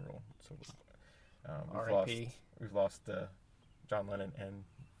state funeral. So we've lost John Lennon and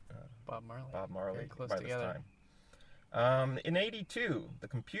Bob Marley. Very close by together. this time. In 82, the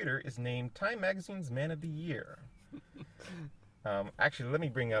computer is named Time Magazine's Man of the Year. Actually, let me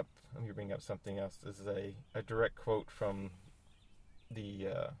bring up something else. This is a direct quote from the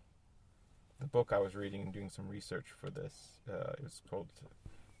book I was reading and doing some research for this. It was called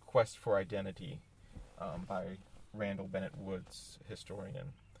Quest for Identity by Randall Bennett Woods,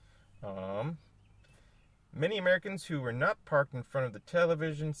 historian. Many Americans who were not parked in front of the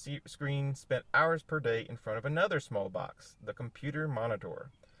television screen spent hours per day in front of another small box, the computer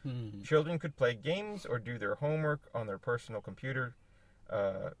monitor. Children could play games or do their homework on their personal computer.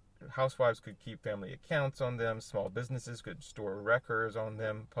 Housewives could keep family accounts on them. Small businesses could store records on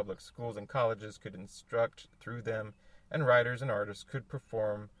them. Public schools and colleges could instruct through them. And writers and artists could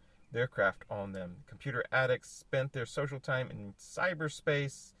perform their craft on them. Computer addicts spent their social time in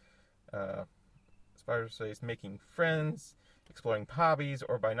cyberspace, making friends, exploring hobbies,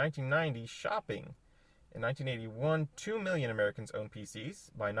 or by 1990, shopping. In 1981, 2 million Americans owned PCs.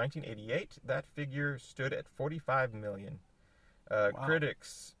 By 1988, that figure stood at 45 million. Wow.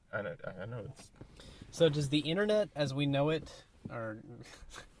 Critics, I know it's... So does the internet as we know it, or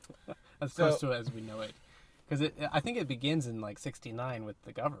as close to it as we know it, because I think it begins in like 1969 with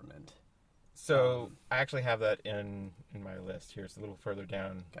the government. So I actually have that in my list here. It's a little further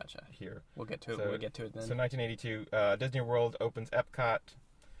down. Gotcha. Here. We'll get to it when we get to it then. So 1982, Disney World opens Epcot,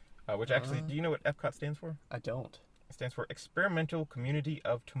 which actually, do you know what Epcot stands for? I don't. It stands for Experimental Community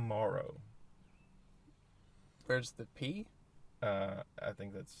of Tomorrow. Where's the P? I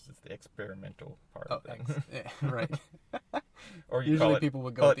think that's just the experimental part of things. Yeah, right. Or you usually call it, people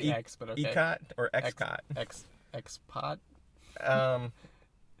would go with the X, but okay. ECOT or XCOT. Xpot?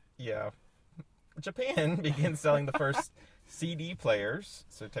 Yeah. Japan begins selling the first CD players,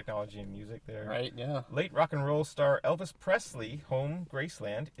 so technology and music there. Right, yeah. Late rock and roll star Elvis Presley home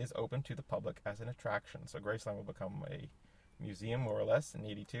Graceland is open to the public as an attraction. So Graceland will become a museum, more or less, in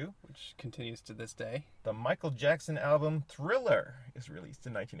 82. Which continues to this day. The Michael Jackson album Thriller is released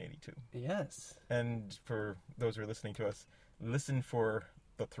in 1982. Yes. And for those who are listening to us, listen for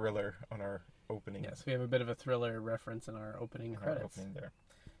the Thriller on our opening. Yes, we have a bit of a Thriller reference in our opening credits. Our opening there.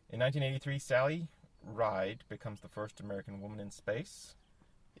 In 1983, Sally Ride becomes the first American woman in space.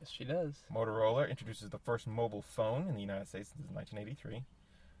 Yes, she does. Motorola introduces the first mobile phone in the United States in 1983.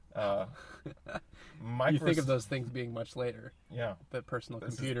 You think of those things being much later. Yeah. The personal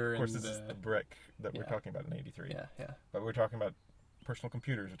computer. Of course, this is the brick that we're talking about in 83. Yeah. But we're talking about personal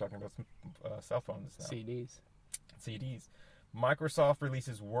computers. We're talking about some cell phones now. CDs. Microsoft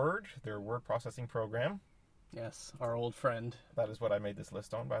releases Word, their word processing program. Yes, our old friend. That is what I made this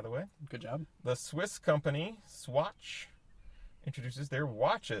list on, by the way. Good job. The Swiss company, Swatch, introduces their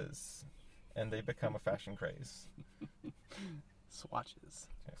watches, and they become a fashion craze. Swatches.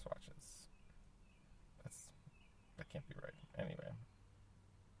 Yeah, swatches. That can't be right. Anyway.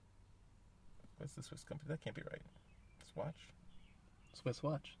 What's the Swiss company? That can't be right. Swatch? Swiss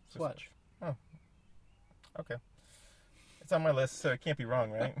watch. Swatch. Oh. Okay. It's on my list, so it can't be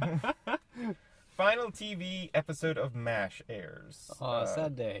wrong, right? Final TV episode of MASH airs. Oh,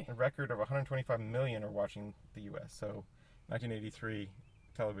 sad day. A record of 125 million are watching the U.S., so 1983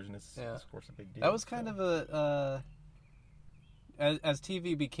 television is, of course, a big deal. That was kind of a... As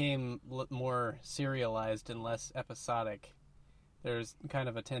TV became more serialized and less episodic, there's kind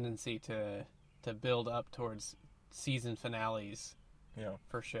of a tendency to build up towards season finales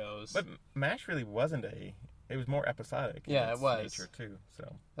for shows. But MASH really wasn't it was more episodic in its nature, too.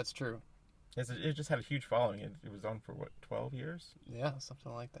 So that's true. It just had a huge following. It was on for, 12 years? Yeah,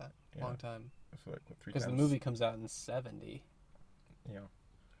 something like that. Yeah. Long time. So because the movie comes out in 70. Yeah.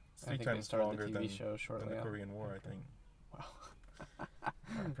 It's I think they started the TV show shortly than the Korean War, I think. Wow.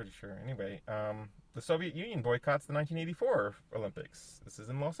 I'm pretty sure. Anyway, the Soviet Union boycotts the 1984 Olympics. This is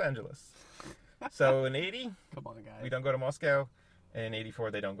in Los Angeles. So in 80, come on, guys, we don't go to Moscow. And in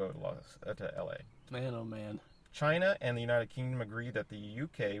 84, they don't go to LA. Man, oh man. China and the United Kingdom agree that the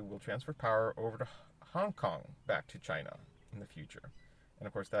UK will transfer power over to Hong Kong back to China in the future. And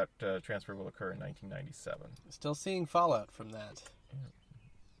of course, that transfer will occur in 1997. Still seeing fallout from that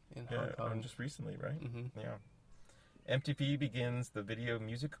in Hong Kong. Just recently, right? Mm-hmm. Yeah. MTV begins the Video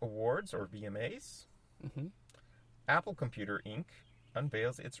Music Awards, or VMAs. Mm-hmm. Apple Computer Inc.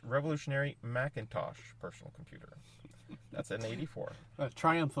 unveils its revolutionary Macintosh personal computer. That's in 84. A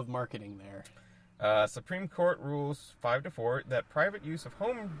triumph of marketing there. Supreme Court rules 5-4 that private use of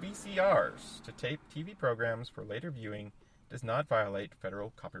home VCRs to tape TV programs for later viewing does not violate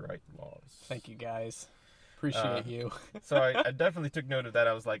federal copyright laws. Thank you, guys. Appreciate you. So I definitely took note of that.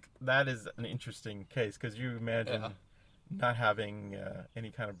 I was like, that is an interesting case, because you imagine not having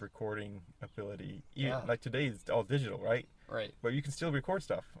any kind of recording ability. Like today, it's all digital, right? Right. But you can still record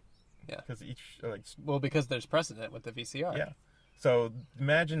stuff. Yeah. Because because there's precedent with the VCR. Yeah. So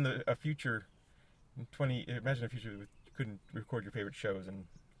imagine a future where you couldn't record your favorite shows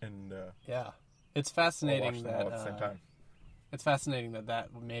and it's fascinating watch them all at the same time. It's fascinating that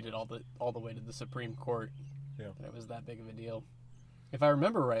made it all the way to the Supreme Court. Yeah. And it was that big of a deal. If I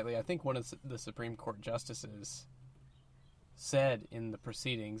remember rightly, I think one of the Supreme Court justices said in the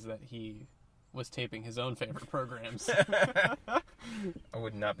proceedings that he was taping his own favorite programs. I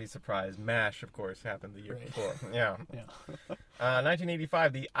would not be surprised. MASH, of course, happened the year before. Yeah.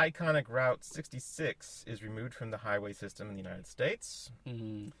 1985, the iconic Route 66 is removed from the highway system in the United States.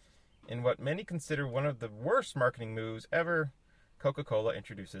 Mm-hmm. In what many consider one of the worst marketing moves ever, Coca-Cola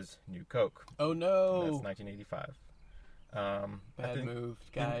introduces New Coke. Oh, no. That's 1985. Bad move,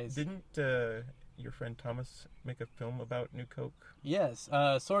 guys. Didn't your friend Thomas make a film about New Coke? Yes,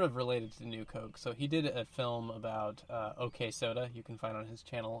 sort of related to New Coke. So he did a film about OK Soda. You can find on his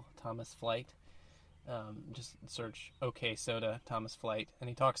channel, Thomas Flight. Just search OK Soda, Thomas Flight. And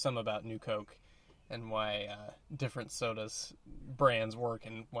he talks some about New Coke and why different sodas brands work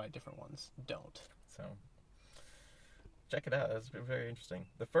and why different ones don't. So check it out. It's very interesting.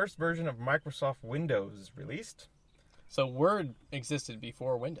 The first version of Microsoft Windows is released. So Word existed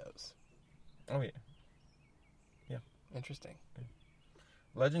before Windows. Oh, yeah. Yeah. Interesting. Yeah.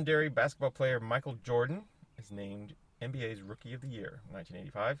 Legendary basketball player Michael Jordan is named NBA's Rookie of the Year in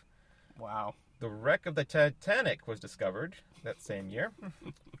 1985. Wow. The wreck of the Titanic was discovered that same year.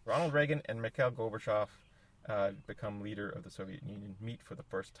 Ronald Reagan and Mikhail Gorbachev become leader of the Soviet Union, meet for the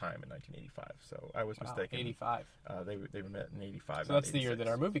first time in 1985. So I was mistaken. 85. They met in 85. So that's the year that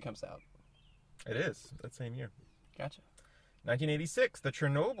our movie comes out. It is. That same year. Gotcha. 1986, the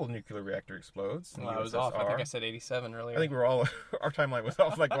Chernobyl nuclear reactor explodes. Well, I was off. I think I said 87 earlier. I think we were all... Our timeline was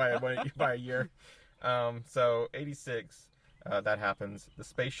off by a year. So, 86, that happens. The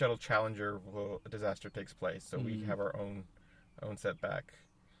Space Shuttle Challenger disaster takes place. So we have our own setback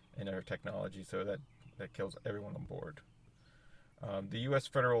in our technology. So that kills everyone on board. The U.S.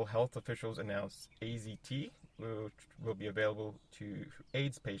 federal health officials announced AZT will be available to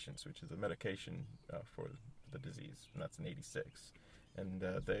AIDS patients, which is a medication for the disease, and that's in 86. and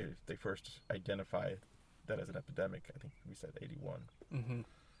they first identified that as an epidemic. I think we said 81.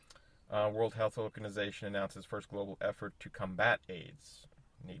 Mm-hmm. World Health Organization announces first global effort to combat AIDS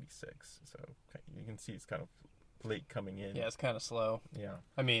in 86. So you can see it's kind of late coming in. Yeah, it's kind of slow. Yeah.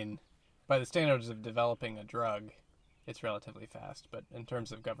 I mean, by the standards of developing a drug, it's relatively fast, but in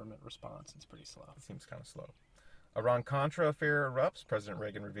terms of government response, it's pretty slow. It seems kind of slow. Iran-Contra affair erupts. President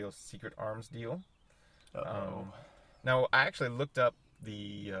Reagan reveals secret arms deal. Now, I actually looked up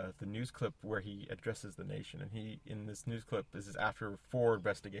the news clip where he addresses the nation, and in this news clip, this is after 4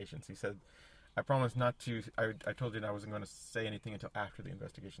 investigations. He said, "I promise not to. I told you I wasn't going to say anything until after the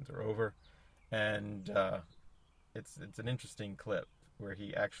investigations are over," and it's an interesting clip where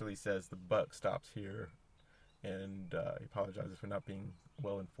he actually says the buck stops here, and he apologizes for not being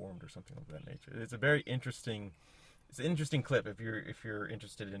well informed or something of that nature. It's a very interesting. It's an interesting clip if you're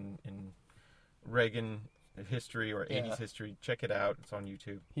interested in Reagan history or 80s history. Check it out. It's on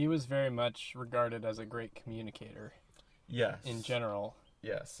YouTube. He was very much regarded as a great communicator. Yes. In general.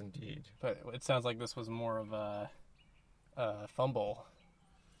 Yes, indeed. But it sounds like this was more of a fumble.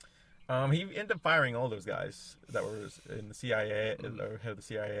 He ended up firing all those guys that were in the CIA, or head of the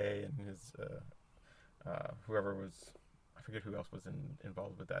CIA, and his whoever was, I forget who else was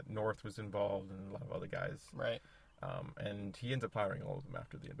involved with that. North was involved, and a lot of other guys. Right. And he ends up firing all of them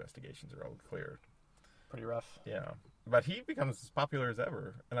after the investigations are all cleared. Pretty rough. Yeah, but he becomes as popular as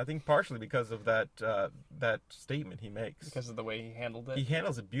ever, and I think partially because of that statement he makes. Because of the way he handled it. He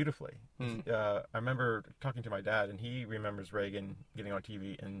handles it beautifully. I remember talking to my dad, and he remembers Reagan getting on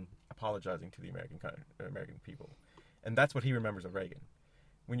TV and apologizing to the American people, and that's what he remembers of Reagan.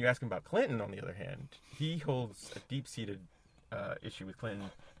 When you ask him about Clinton, on the other hand, he holds a deep-seated issue with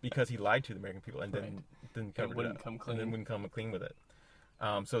Clinton because he lied to the American people and then wouldn't come clean. And then wouldn't come clean with it.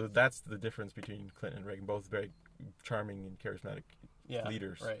 So that's the difference between Clinton and Reagan. Both very charming and charismatic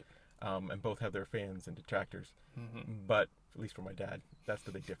leaders. Right. And both have their fans and detractors. Mm-hmm. But at least for my dad, that's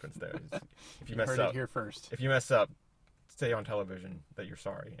the big difference there. If you mess heard up, it here first. If you mess up, say on television that you're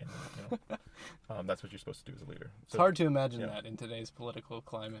sorry, and that's what you're supposed to do as a leader. So, it's hard to imagine that in today's political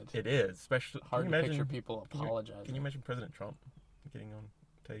climate. It is, especially hard to picture people apologizing. Can you imagine President Trump getting on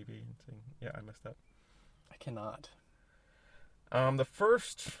TV and saying, "Yeah, I messed up"? I cannot. The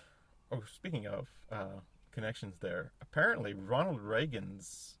first. Oh, speaking of connections, there apparently Ronald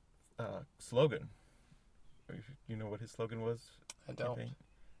Reagan's slogan. You know what his slogan was? I don't.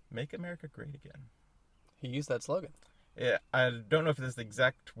 Make America Great Again. He used that slogan. Yeah, I don't know if this is the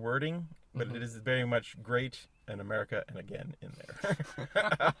exact wording, but it is very much great and America and again in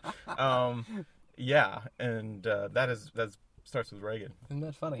there. Yeah, and that starts with Reagan. Isn't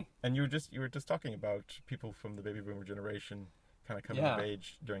that funny? And you were just talking about people from the baby boomer generation kind of coming of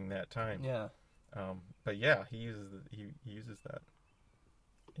age during that time. Yeah. But yeah, he uses that.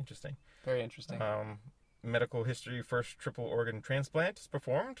 Interesting. Very interesting. Medical history: first triple organ transplant is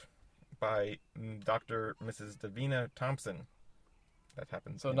performed by Dr. Mrs. Davina Thompson. That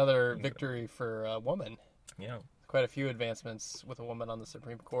happens. So another victory for a woman. Yeah. Quite a few advancements with a woman on the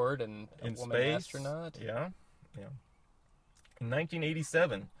Supreme Court and a woman space, astronaut. Yeah. In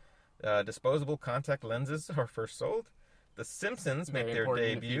 1987, disposable contact lenses are first sold. The Simpsons make their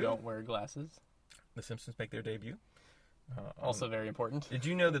debut. If you don't wear glasses. The Simpsons make their debut. Also very important. Did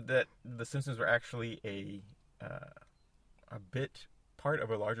you know that the Simpsons were actually a bit part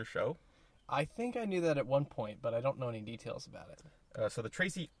of a larger show? I think I knew that at one point, but I don't know any details about it. So the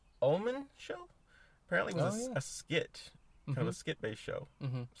Tracy Ullman show apparently was a skit, kind of a skit-based show.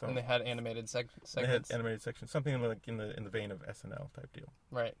 Mm-hmm. So, and they had animated segments. They had animated sections, something like in the vein of SNL type deal.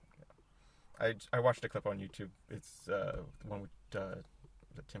 Right. I watched a clip on YouTube. It's the one with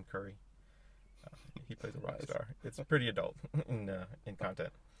Tim Curry. He plays a rock star. It's pretty adult in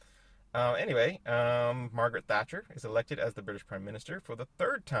content. Anyway, Margaret Thatcher is elected as the British Prime Minister for the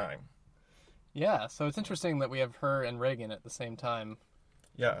 3rd time. Yeah, so it's interesting that we have her and Reagan at the same time.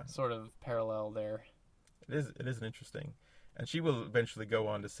 Yeah. Sort of parallel there. It is an interesting. And she will eventually go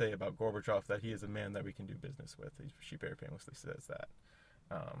on to say about Gorbachev that he is a man that we can do business with. She very famously says that.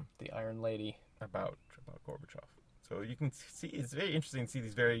 The Iron Lady. About Gorbachev. So you can see, it's very interesting to see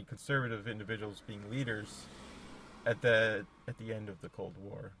these very conservative individuals being leaders at the end of the Cold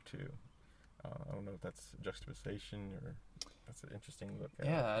War too. I don't know if that's juxtaposition or that's an interesting look at it.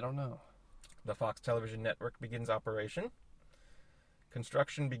 Yeah, I don't know. The Fox Television Network begins operation.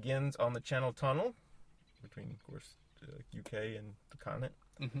 Construction begins on the Channel Tunnel between, of course, the UK and the continent.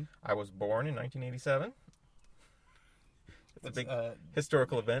 Mm-hmm. I was born in 1987. It's a big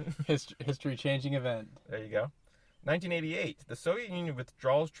historical event. History-changing event. There you go. 1988, the Soviet Union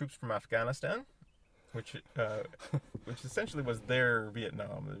withdraws troops from Afghanistan. which essentially was their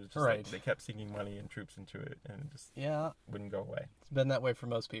Vietnam. It was just right. Like they kept sinking money and troops into it, and it just wouldn't go away. It's been that way for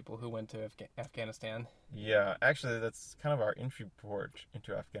most people who went to Afghanistan. Yeah, actually, that's kind of our entry port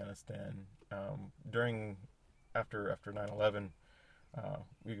into Afghanistan. After 9/11,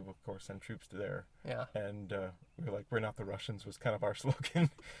 we of course send troops to there. Yeah. And we were like, "We're not the Russians" was kind of our slogan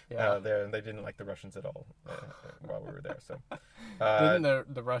there, and they didn't like the Russians at all while we were there. So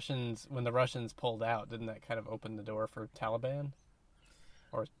didn't the Russians, when the Russians pulled out, didn't that kind of open the door for Taliban,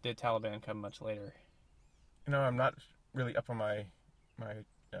 or did Taliban come much later? I'm not really up on my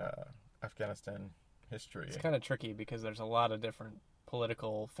Afghanistan history. It's kind of tricky because there's a lot of different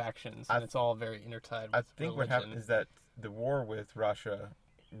political factions, and it's all very intertied with I think religion. what happened is that the war with Russia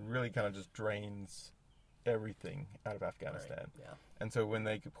really kind of just drains everything out of Afghanistan. Right. Yeah. And so when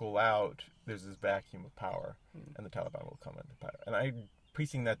they pull out, there's this vacuum of power, and the Taliban will come into power. And I'm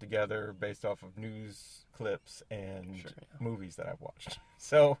piecing that together based off of news clips and movies that I've watched.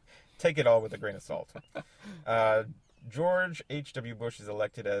 So take it all with a grain of salt. George H.W. Bush is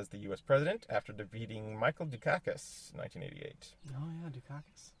elected as the U.S. president after defeating Michael Dukakis in 1988. Oh, yeah,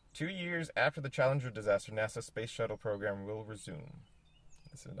 Dukakis. 2 years after the Challenger disaster, NASA's space shuttle program will resume.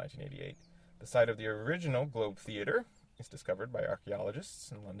 This is 1988. The site of the original Globe Theater is discovered by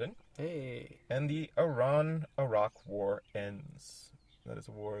archaeologists in London. Hey. And the Iran-Iraq War ends. That is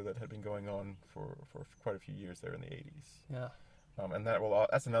a war that had been going on for quite a few years there in the 80s. Yeah. And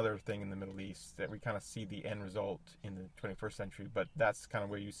that's another thing in the Middle East that we kind of see the end result in the 21st century, but that's kind of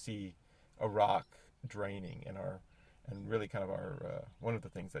where you see Iraq draining and really kind of our one of the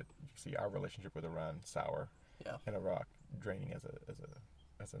things that you see our relationship with Iran sour, and Iraq draining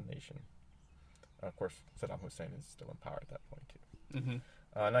as a nation. Of course, Saddam Hussein is still in power at that point too. Mm-hmm.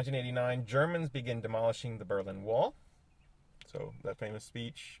 1989, Germans begin demolishing the Berlin Wall. So that famous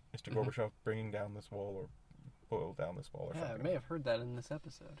speech, Mr. Gorbachev bringing down this wall or boil down this wall or something. Yeah, I may have heard that in this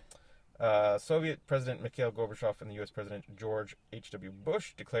episode. Soviet President Mikhail Gorbachev and the U.S. President George H.W.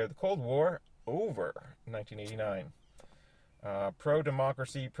 Bush declared the Cold War over in 1989.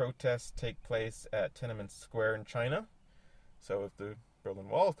 Pro-democracy protests take place at Tiananmen Square in China. So if the Berlin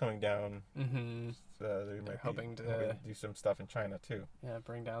Wall is coming down, they might hoping to do some stuff in China too. Yeah,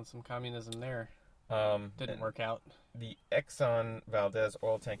 bring down some communism there. Didn't work out. The Exxon Valdez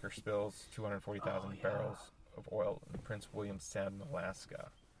oil tanker spills 240,000 barrels of oil in Prince William Sound, Alaska.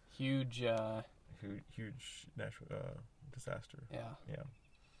 Huge natural disaster. Yeah.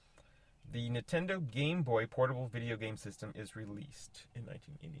 The Nintendo Game Boy portable video game system is released in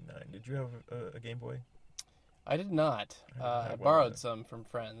 1989. Did you have a Game Boy? I did not. I borrowed some from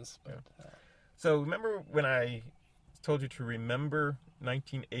friends. But, So remember when I told you to remember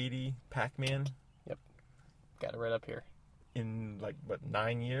 1980 Pac-Man? Yep. Got it right up here. In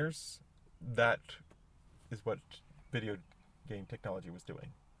 9 years? That is what video game technology was doing.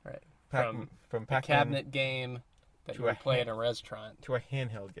 Right. From Pac-Man, a cabinet game that you would play at a restaurant to a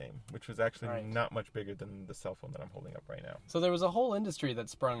handheld game, which was actually not much bigger than the cell phone that I'm holding up right now. So there was a whole industry that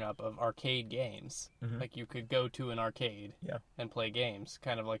sprung up of arcade games. Mm-hmm. Like you could go to an arcade and play games,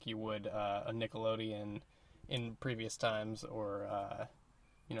 kind of like you would a Nickelodeon in previous times, or I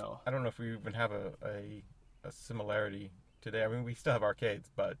don't know if we even have a similarity today. I mean, we still have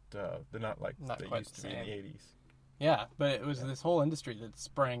arcades, but they're not like they used to be in the 80s. Yeah, but it was this whole industry that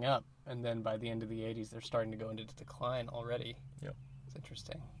sprang up, and then by the end of the 80s, they're starting to go into decline already. Yeah. It's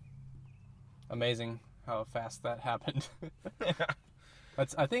interesting. Amazing how fast that happened.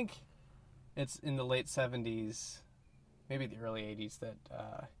 I think it's in the late 70s, maybe the early 80s, that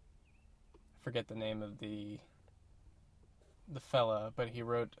I forget the name of the fella, but he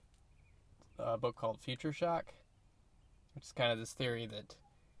wrote a book called Future Shock, which is kind of this theory that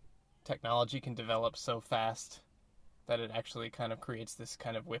technology can develop so fast that it actually kind of creates this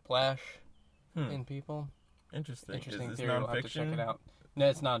kind of whiplash in people. Interesting. Interesting is this theory. We'll have to check it out. No,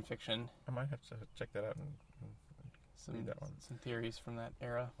 it's nonfiction. I might have to check that out and read that one. Some theories from that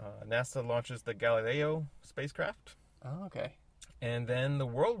era. NASA launches the Galileo spacecraft. Oh, okay. And then the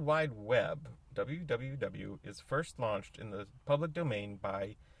World Wide Web, WWW, is first launched in the public domain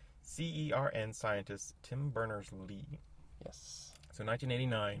by CERN scientist Tim Berners-Lee. Yes. So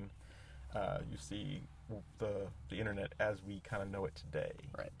 1989, you see the internet as we kind of know it today.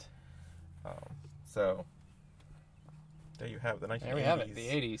 Right. So there you have the 1980s. There we have it, the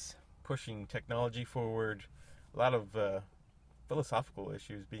 80s. Pushing technology forward. A lot of philosophical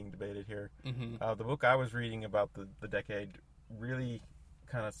issues being debated here. Mm-hmm. The book I was reading about the decade really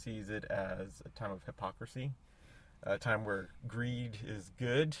kind of sees it as a time of hypocrisy. A time where greed is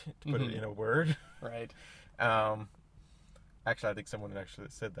good, to put it in a word. Right. Actually, I think someone actually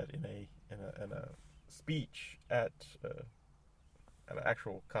said that in a speech at an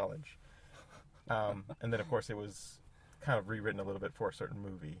actual college. And then, of course, it was kind of rewritten a little bit for a certain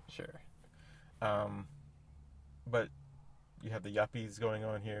movie. Sure. But you have the yuppies going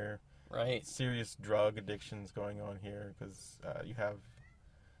on here. Right. Serious drug addictions going on here because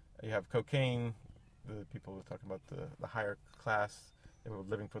you have cocaine. The people were talking about the higher class. They were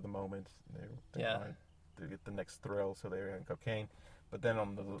living for the moment. They wanted to get the next thrill, so they were having cocaine. But then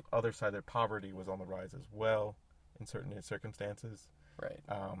on the other side, their poverty was on the rise as well in certain circumstances. Right.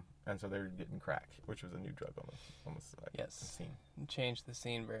 And so they're getting crack, which was a new drug on the side. Yes. The scene. Changed the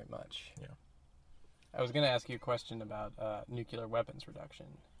scene very much. Yeah. I was going to ask you a question about nuclear weapons reduction.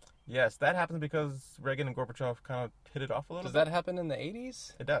 Yes, that happens because Reagan and Gorbachev kind of hit it off a little bit. Does that happen in the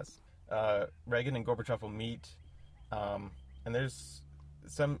 80s? It does. Reagan and Gorbachev will meet, and there's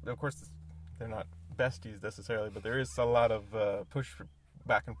some, of course, they're not besties necessarily, but there is a lot of push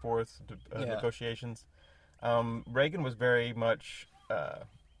back and forth, negotiations. Reagan was very much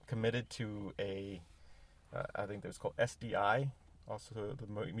committed to I think it was called SDI. Also, the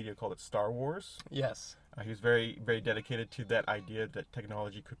media called it Star Wars. Yes. He was very, very dedicated to that idea that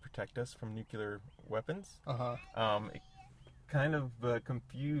technology could protect us from nuclear weapons. It kind of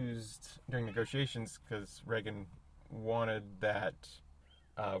confused during negotiations because Reagan wanted that.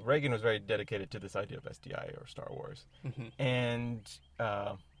 Reagan was very dedicated to this idea of SDI or Star Wars. Mm-hmm. And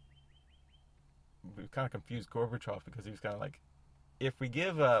we kind of confused Gorbachev because he was kind of like, if we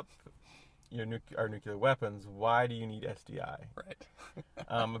give up our nuclear weapons, why do you need SDI? Right.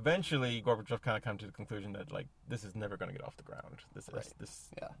 Eventually, Gorbachev kind of came to the conclusion that this is never going to get off the ground. This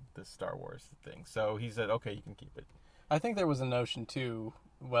Star Wars thing. So he said, okay, you can keep it. I think there was a notion too.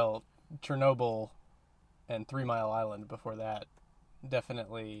 Well, Chernobyl and 3 Mile Island before that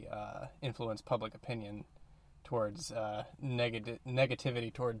definitely influenced public opinion towards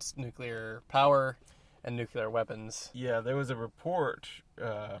negativity towards nuclear power and nuclear weapons. Yeah, there was a report,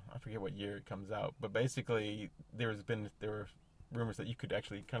 I forget what year it comes out, but basically there were rumors that you could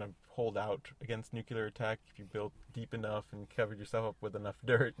actually kind of hold out against nuclear attack if you built deep enough and covered yourself up with enough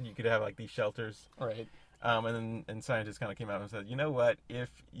dirt. You could have these shelters. Right. And scientists kind of came out and said, you know what,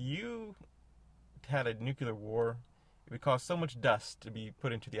 if you had a nuclear war, it would cause so much dust to be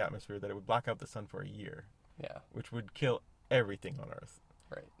put into the atmosphere that it would block out the sun for a year. Yeah. Which would kill everything on Earth.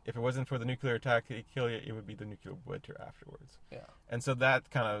 Right. If it wasn't for the nuclear attack to kill you, it would be the nuclear winter afterwards. Yeah. And so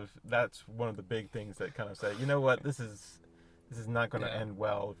that's one of the big things that kind of say, you know what, this is not going to end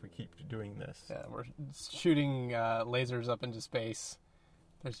well if we keep doing this. Yeah, we're shooting lasers up into space.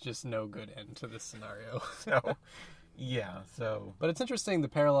 There's just no good end to this scenario. But it's interesting the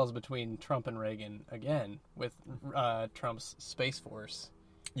parallels between Trump and Reagan again with Trump's Space Force.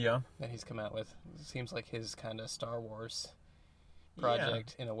 Yeah. That he's come out with. It seems like his kind of Star Wars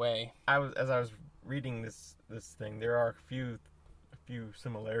project in a way. As I was reading this thing, there are a few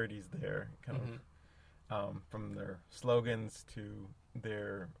similarities there, kind of from their slogans to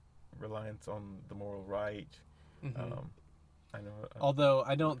their reliance on the moral right. Mm-hmm. I know. Although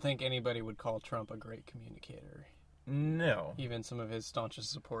I don't think anybody would call Trump a great communicator. No. Even some of his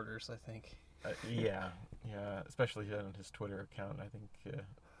staunchest supporters, I think. Yeah, especially on his Twitter account. I think you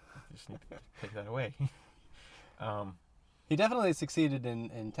just need to take that away. He definitely succeeded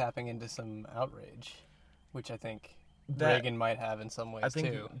in tapping into some outrage, which I think Reagan might have in some ways, too. I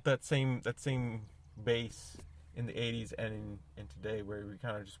think that same base in the 80s and in today, where we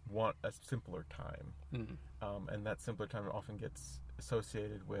kind of just want a simpler time. Mm-hmm. And that simpler time often gets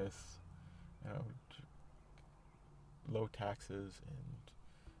associated with low taxes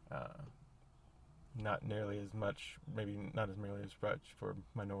and not nearly as much, maybe not as nearly as much for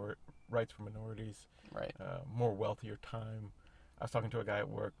rights for minorities. Right. More wealthier time. I was talking to a guy at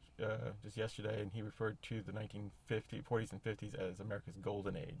work just yesterday, and he referred to the 40s and 50s as America's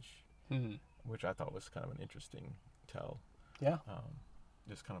golden age, which I thought was kind of an interesting tell. Yeah.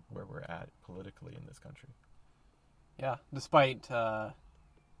 Just kind of where we're at politically in this country. Yeah, despite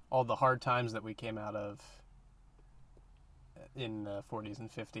all the hard times that we came out of in the 40s and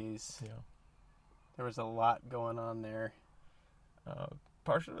 50s. Yeah. There was a lot going on there.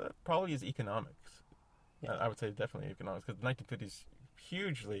 Partially, probably is economics. Yeah. I would say definitely economics, because the 1950s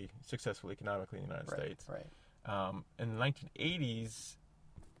hugely successful economically in the United States. Right. In the 1980s,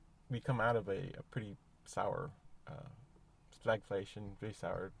 we come out of a pretty sour stagflation, pretty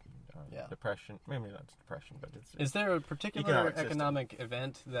sour depression. Maybe not depression, but it's... Is there a particular economic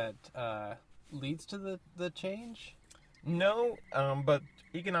event that leads to the change? No, but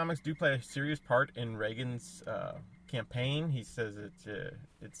economics do play a serious part in Reagan's campaign. He says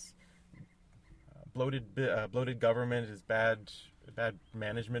it's bloated government is bad bad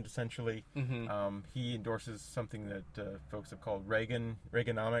management, essentially. He endorses something that folks have called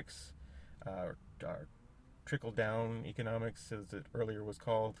Reaganomics, or trickle-down economics, as it earlier was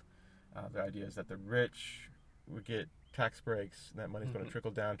called. The idea is that the rich would get tax breaks, and that money's going to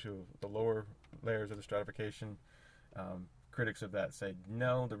trickle down to the lower layers of the stratification. Critics of that say,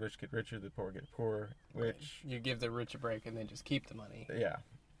 no, the rich get richer, the poor get poorer, which... You give the rich a break and then just keep the money. Yeah.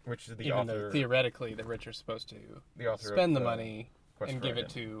 Which is the Even author... though theoretically the rich are supposed to spend the money and give it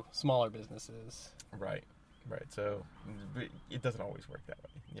to smaller businesses. Right. So it doesn't always work that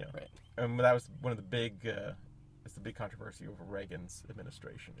way. Yeah. Right. And that was one of the big... it's the big controversy over Reagan's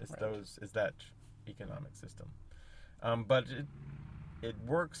administration. Is that economic system. But it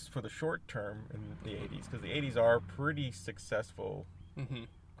works for the short term in the 80s, because the 80s are pretty successful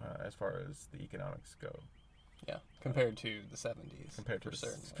as far as the economics go. Yeah, compared to the 70s.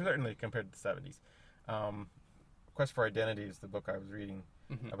 Certainly compared to the 70s. Quest for Identity is the book I was reading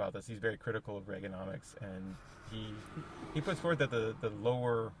about this. He's very critical of Reaganomics, and he puts forth that the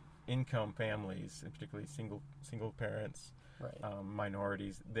lower income families, and particularly single parents,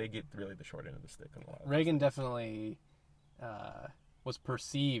 minorities, they get really the short end of the stick on a lot of Reagan definitely was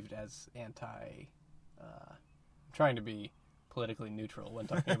perceived as trying to be politically neutral when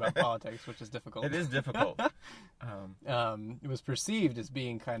talking about politics, which is difficult. It is difficult. It was perceived as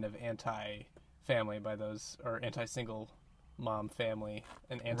being kind of anti-family by those, or anti-single mom family,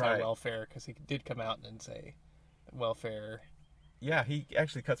 and anti-welfare, because he did come out and say welfare. Yeah, he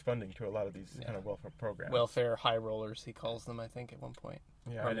actually cuts funding to a lot of these kind of welfare programs. Welfare high rollers, he calls them, I think, at one point.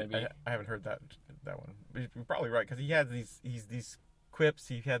 Yeah, I haven't heard that one. But you're probably right, because he had these quips,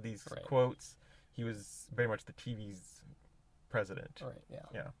 he had these quotes. He was very much the TV's president. Right,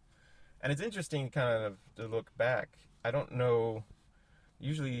 yeah. And it's interesting kind of to look back. I don't know,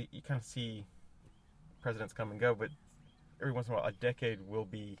 usually you kind of see presidents come and go, but every once in a while a decade will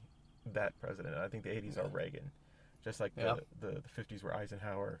be that president. I think the 80s are Reagan. Just like the 50s were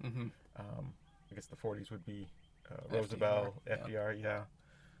Eisenhower. I guess the 40s would be Roosevelt, FDR,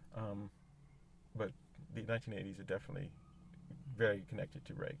 but the 1980s are definitely very connected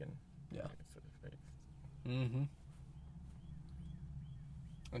to Reagan. Yeah.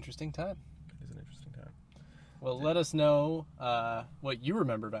 Interesting time. It is an interesting time. Well, let us know what you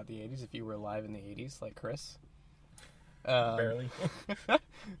remember about the 80s, if you were alive in the 80s, like Chris. Barely.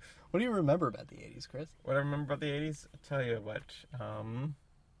 What do you remember about the 80s, Chris? What I remember about the 80s? I'll tell you what.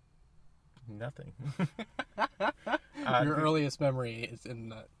 Nothing. Your earliest memory is in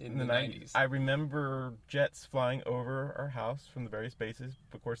the 90s. I remember jets flying over our house from the various bases.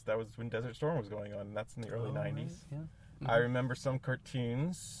 Of course, that was when Desert Storm was going on, and that's in the early 90s. Right, yeah. I remember some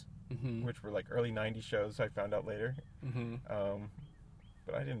cartoons, which were like early 90s shows, I found out later.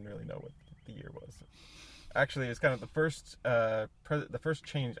 But I didn't really know what the year was. Actually, it's kind of the first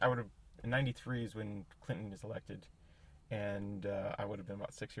change. In 93 is when Clinton is elected, and I would have been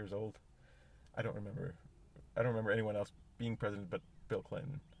about 6 years old. I don't remember anyone else being president but Bill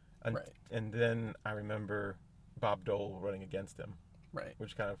Clinton. And then I remember Bob Dole running against him. Right.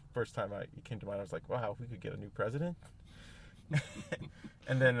 Which kind of first time it came to mind, I was like, wow, if we could get a new president.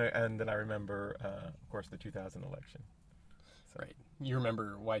 and then I remember, of course, the 2000 election. So. Right. You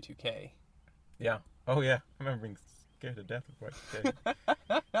remember Y2K. Yeah. Oh, yeah. I remember being scared to death of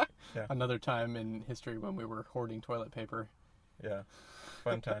Y2K. Yeah. Another time in history when we were hoarding toilet paper. Yeah.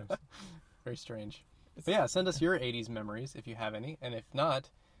 Fun times. Very strange. But yeah, send us your 80s memories if you have any. And if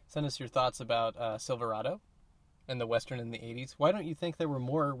not, send us your thoughts about Silverado and the Western in the 80s. Why don't you think there were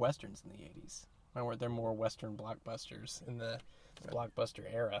more Westerns in the 80s? Why weren't there more Western blockbusters in the blockbuster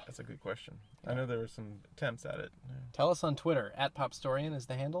era? That's a good question. I know there were some attempts at it. Yeah. Tell us on Twitter. @PopStorian is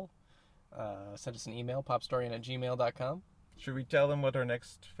the handle. Send us an email, popstorian@gmail.com. Should we tell them what our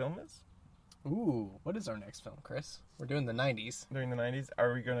next film is? Ooh, what is our next film, Chris? We're doing the 90s. During the 90s?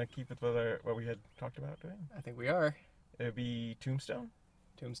 Are we going to keep it with what we had talked about doing? I think we are. It would be Tombstone?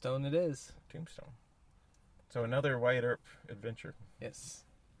 Tombstone it is. Tombstone. So another Wyatt Earp adventure. Yes.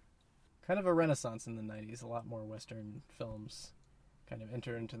 Kind of a renaissance in the 90s. A lot more Western films kind of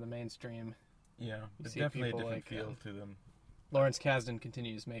enter into the mainstream. Yeah, it's definitely a different feel to them. Lawrence Kasdan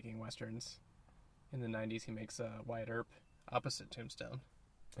continues making Westerns. In the 90s, he makes Wyatt Earp opposite Tombstone.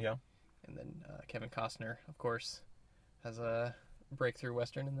 Yeah. And then Kevin Costner, of course, has a breakthrough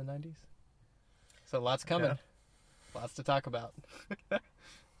Western in the 90s. So lots coming. Yeah. Lots to talk about.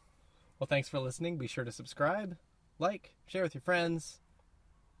 Well, thanks for listening. Be sure to subscribe, like, share with your friends,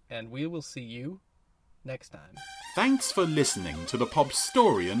 and we will see you next time. Thanks for listening to the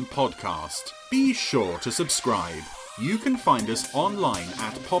Popstorian podcast. Be sure to subscribe. You can find us online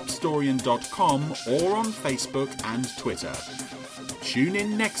at popstorian.com or on Facebook and Twitter. Tune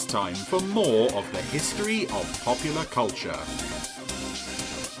in next time for more of the history of popular culture.